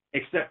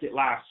 except it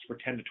lasts for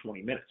 10 to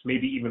 20 minutes,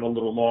 maybe even a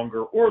little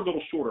longer or a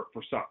little shorter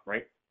for some,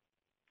 right?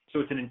 So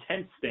it's an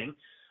intense thing.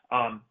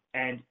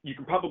 And you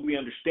can probably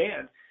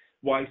understand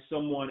why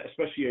someone,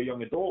 especially a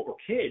young adult or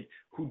kid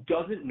who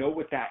doesn't know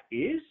what that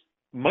is,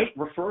 might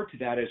refer to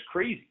that as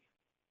crazy.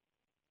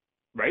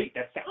 Right?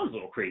 That sounds a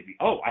little crazy.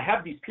 Oh, I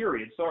have these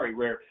periods,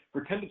 where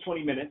for 10 to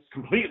 20 minutes,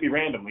 completely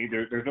randomly,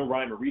 there's no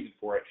rhyme or reason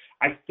for it,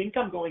 I think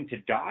I'm going to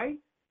die.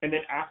 And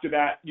then after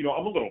that,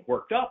 I'm a little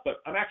worked up, but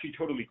I'm actually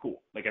totally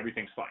cool. Like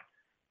everything's fine.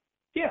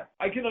 Yeah,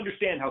 I can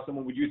understand how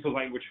someone would use the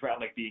language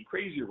around like being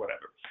crazy or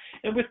whatever.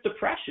 And with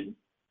depression,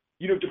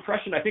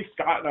 depression, I think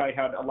Scott and I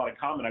had a lot in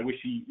common. I wish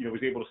he,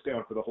 was able to stay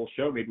on for the whole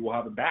show. Maybe we'll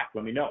have him back.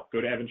 Let me know.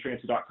 Go to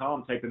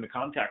evantrancey.com, type in the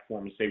contact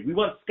form and say, we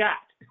want Scott.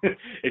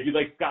 If you'd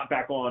like Scott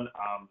back on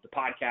the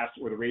podcast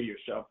or the radio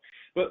show.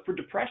 But for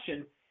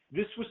depression,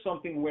 this was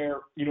something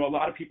where, a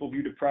lot of people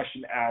view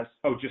depression as,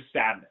 just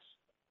sadness.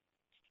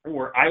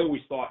 Or I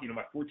always thought,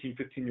 my 14,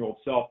 15-year-old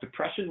self,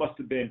 depression must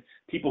have been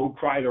people who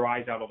cry their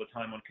eyes out all the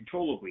time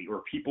uncontrollably,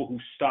 or people who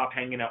stop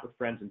hanging out with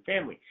friends and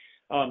family.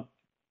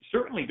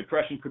 Certainly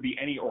depression could be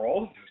any or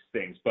all of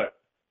those things,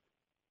 but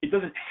it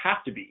doesn't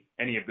have to be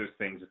any of those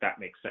things, if that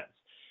makes sense.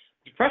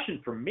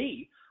 Depression for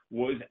me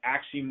was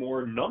actually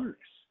more numbness.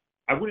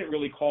 I wouldn't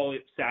really call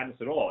it sadness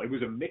at all. It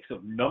was a mix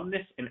of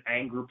numbness and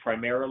anger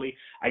primarily.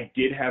 I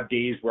did have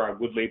days where I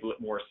would label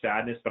it more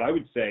sadness, but I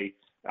would say,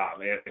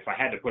 if I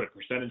had to put a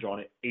percentage on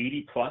it,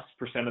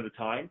 80+% of the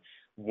time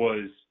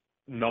was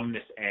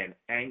numbness and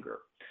anger.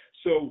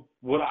 So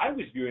what I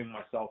was viewing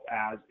myself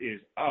as is,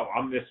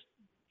 I'm this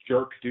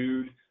jerk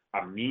dude.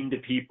 I'm mean to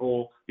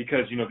people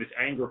because, this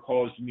anger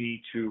caused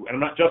me to, and I'm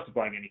not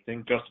justifying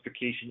anything.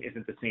 Justification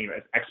isn't the same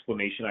as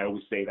explanation. I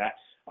always say that.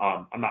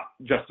 I'm not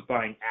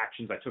justifying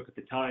actions I took at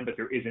the time, but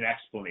there is an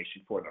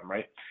explanation for them,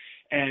 right?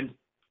 And,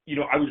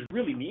 I was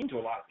really mean to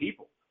a lot of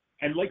people.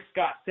 And like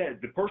Scott said,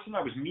 the person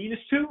I was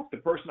meanest to, the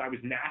person I was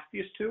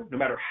nastiest to, no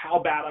matter how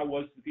bad I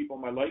was to the people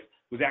in my life,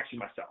 was actually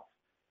myself.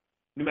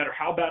 No matter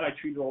how bad I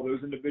treated all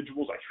those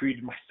individuals, I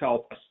treated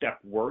myself a step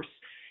worse.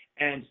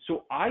 And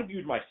so I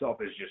viewed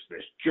myself as just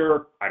this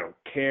jerk. I don't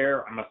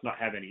care. I must not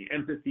have any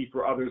empathy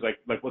for others.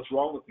 Like what's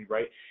wrong with me,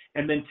 right?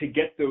 And then to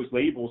get those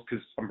labels,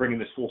 because I'm bringing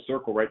this full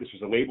circle, right? This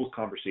was a labels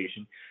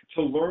conversation.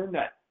 To learn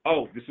that,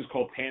 this is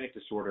called panic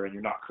disorder and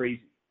you're not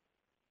crazy.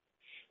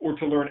 Or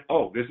to learn,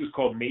 this is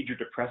called major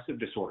depressive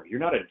disorder.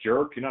 You're not a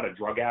jerk. You're not a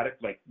drug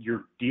addict. Like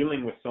you're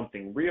dealing with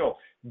something real.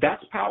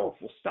 That's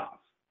powerful stuff.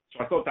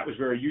 So I thought that was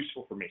very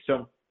useful for me.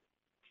 So,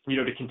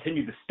 to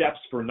continue the steps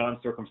for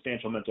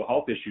non-circumstantial mental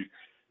health issues,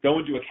 go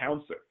into a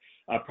counselor,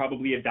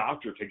 probably a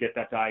doctor to get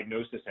that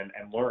diagnosis and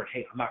learn,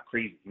 hey, I'm not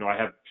crazy. I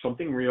have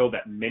something real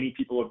that many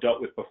people have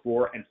dealt with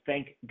before, and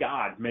thank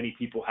God many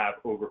people have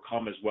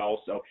overcome as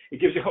well. So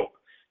it gives you hope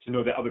to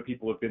know that other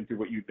people have been through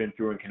what you've been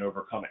through and can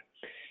overcome it.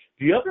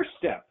 The other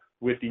step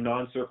with the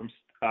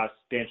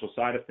non-circumstantial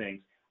side of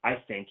things, I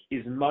think,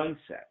 is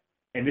mindset.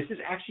 And this is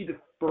actually the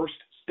first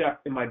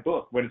step in my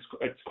book when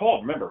it's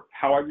called, remember,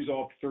 How I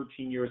Resolved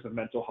 13 Years of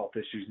Mental Health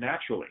Issues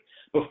Naturally.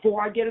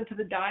 Before I get into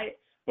the diet,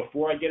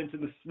 before I get into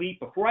the sleep,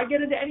 before I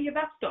get into any of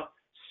that stuff,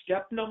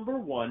 step number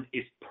one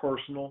is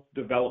personal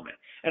development.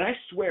 And I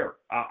swear,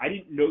 I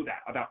didn't know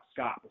that about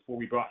Scott before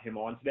we brought him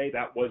on today.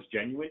 That was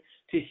genuine.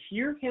 To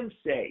hear him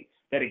say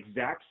that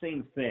exact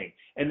same thing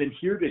and then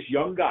hear this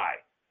young guy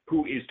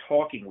who is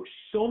talking with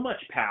so much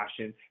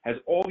passion, has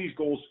all these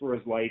goals for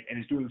his life, and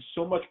is doing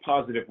so much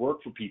positive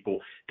work for people.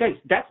 Guys,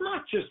 that's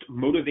not just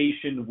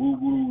motivation,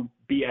 woo-woo,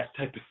 BS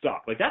type of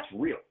stuff. Like, that's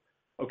real,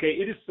 okay?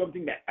 It is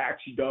something that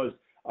actually does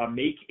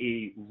make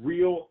a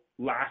real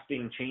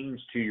lasting change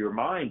to your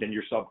mind and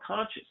your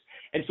subconscious.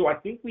 And so I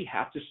think we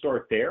have to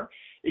start there.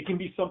 It can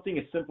be something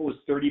as simple as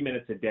 30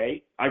 minutes a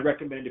day. I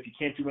recommend, if you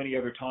can't do any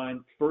other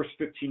time, first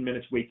 15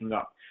 minutes waking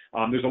up.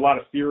 There's a lot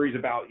of theories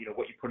about,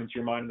 what you put into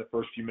your mind in the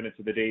first few minutes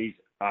of the days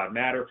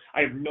matter.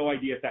 I have no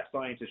idea if that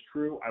science is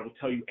true. I will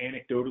tell you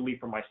anecdotally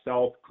from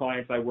myself,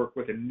 clients I work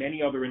with, and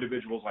many other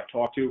individuals I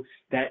talk to,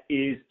 that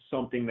is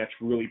something that's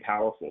really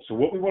powerful. So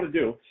what we want to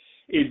do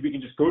is we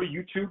can just go to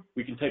YouTube.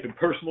 We can type in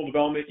personal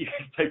development. You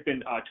can type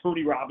in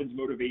Tony Robbins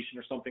motivation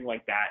or something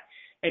like that,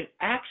 and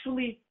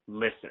actually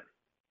listen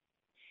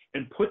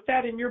and put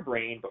that in your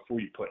brain before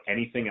you put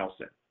anything else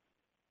in.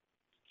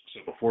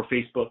 So before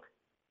Facebook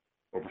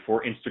or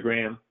before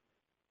Instagram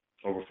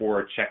or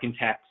before checking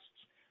texts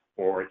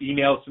or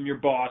emails from your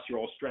boss, you're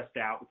all stressed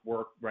out with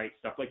work, right?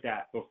 Stuff like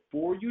that.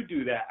 Before you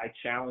do that, I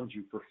challenge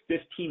you for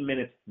 15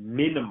 minutes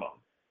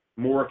minimum,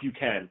 more if you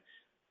can,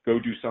 go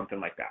do something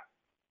like that.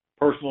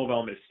 Personal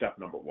development is step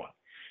number one.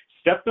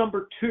 Step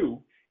number two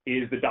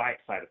is the diet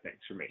side of things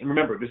for me. And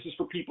remember, this is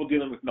for people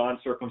dealing with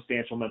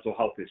non-circumstantial mental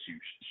health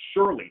issues.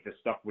 Surely this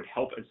stuff would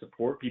help and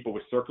support people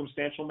with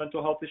circumstantial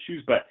mental health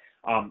issues, but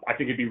I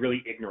think it'd be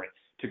really ignorant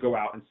to go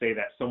out and say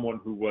that someone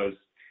who was,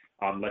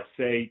 let's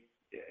say,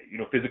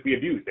 physically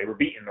abused, they were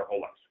beaten their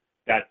whole life,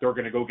 that they're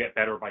going to go get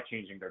better by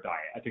changing their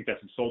diet. I think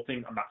that's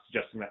insulting. I'm not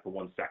suggesting that for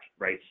 1 second,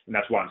 right? And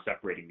that's why I'm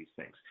separating these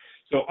things.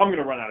 So I'm going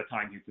to run out of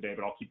time here today,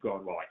 but I'll keep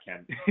going while I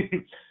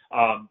can.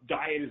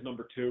 Diet is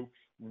number two.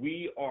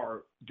 We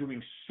are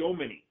doing so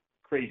many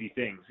crazy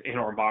things in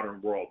our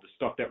modern world, the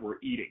stuff that we're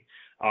eating.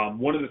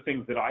 One of the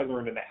things that I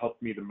learned and that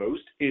helped me the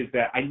most is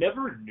that I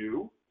never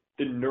knew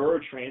the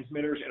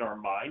neurotransmitters in our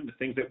mind, the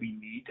things that we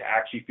need to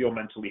actually feel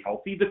mentally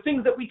healthy, the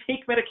things that we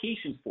take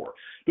medications for.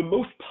 The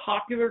most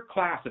popular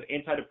class of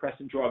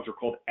antidepressant drugs are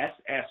called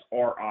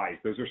SSRIs.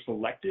 Those are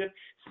selective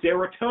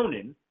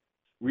serotonin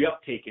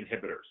reuptake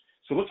inhibitors.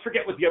 So let's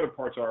forget what the other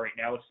parts are right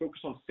now. Let's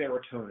focus on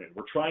serotonin.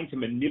 We're trying to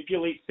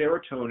manipulate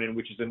serotonin,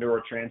 which is a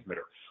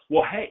neurotransmitter.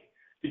 Well, hey,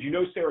 did you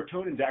know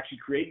serotonin is actually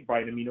created by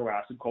an amino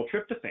acid called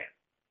tryptophan,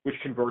 which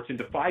converts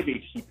into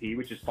 5-HTP,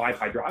 which is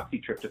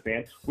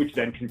 5-hydroxytryptophan, which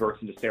then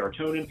converts into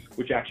serotonin,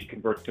 which actually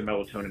converts to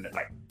melatonin at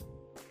night.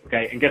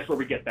 Okay, and guess where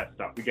we get that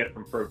stuff? We get it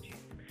from protein.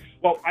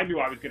 Well, I knew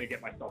I was going to get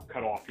myself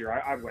cut off here.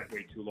 I went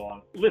way too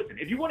long. Listen,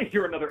 if you want to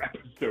hear another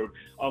episode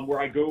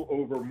where I go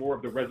over more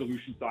of the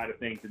resolution side of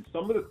things and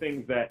some of the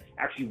things that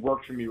actually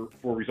worked for me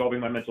for resolving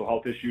my mental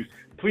health issues,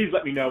 please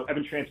let me know.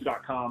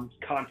 EvanTransfer.com,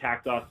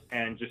 contact us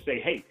and just say,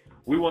 hey,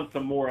 we want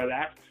some more of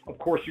that. Of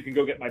course, you can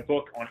go get my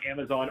book on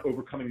Amazon,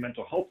 Overcoming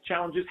Mental Health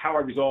Challenges, How I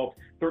Resolved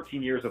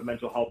 13 Years of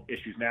Mental Health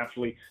Issues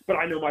Naturally. But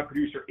I know my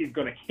producer is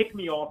going to kick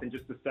me off in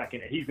just a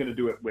second, and he's going to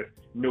do it with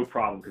no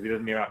problem because he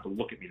doesn't even have to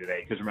look at me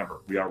today because,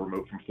 remember, we are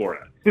remote from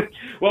Florida.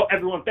 Well,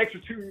 everyone, thanks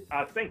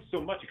so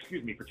much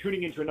for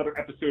tuning into another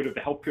episode of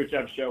the Health Coach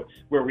Ev Show,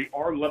 where we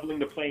are leveling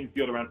the playing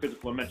field around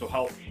physical and mental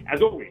health.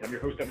 As always, I'm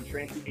your host, Evan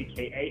Transfer,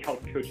 a.k.a.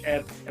 Health Coach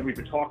Ev, and we've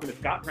been talking to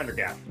Scott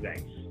Prendergast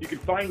today. You can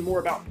find more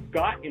about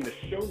Scott in the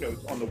show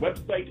notes on the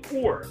website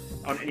or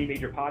on any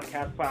major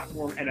podcast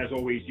platform. And as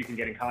always, you can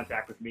get in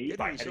contact with me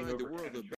by heading over to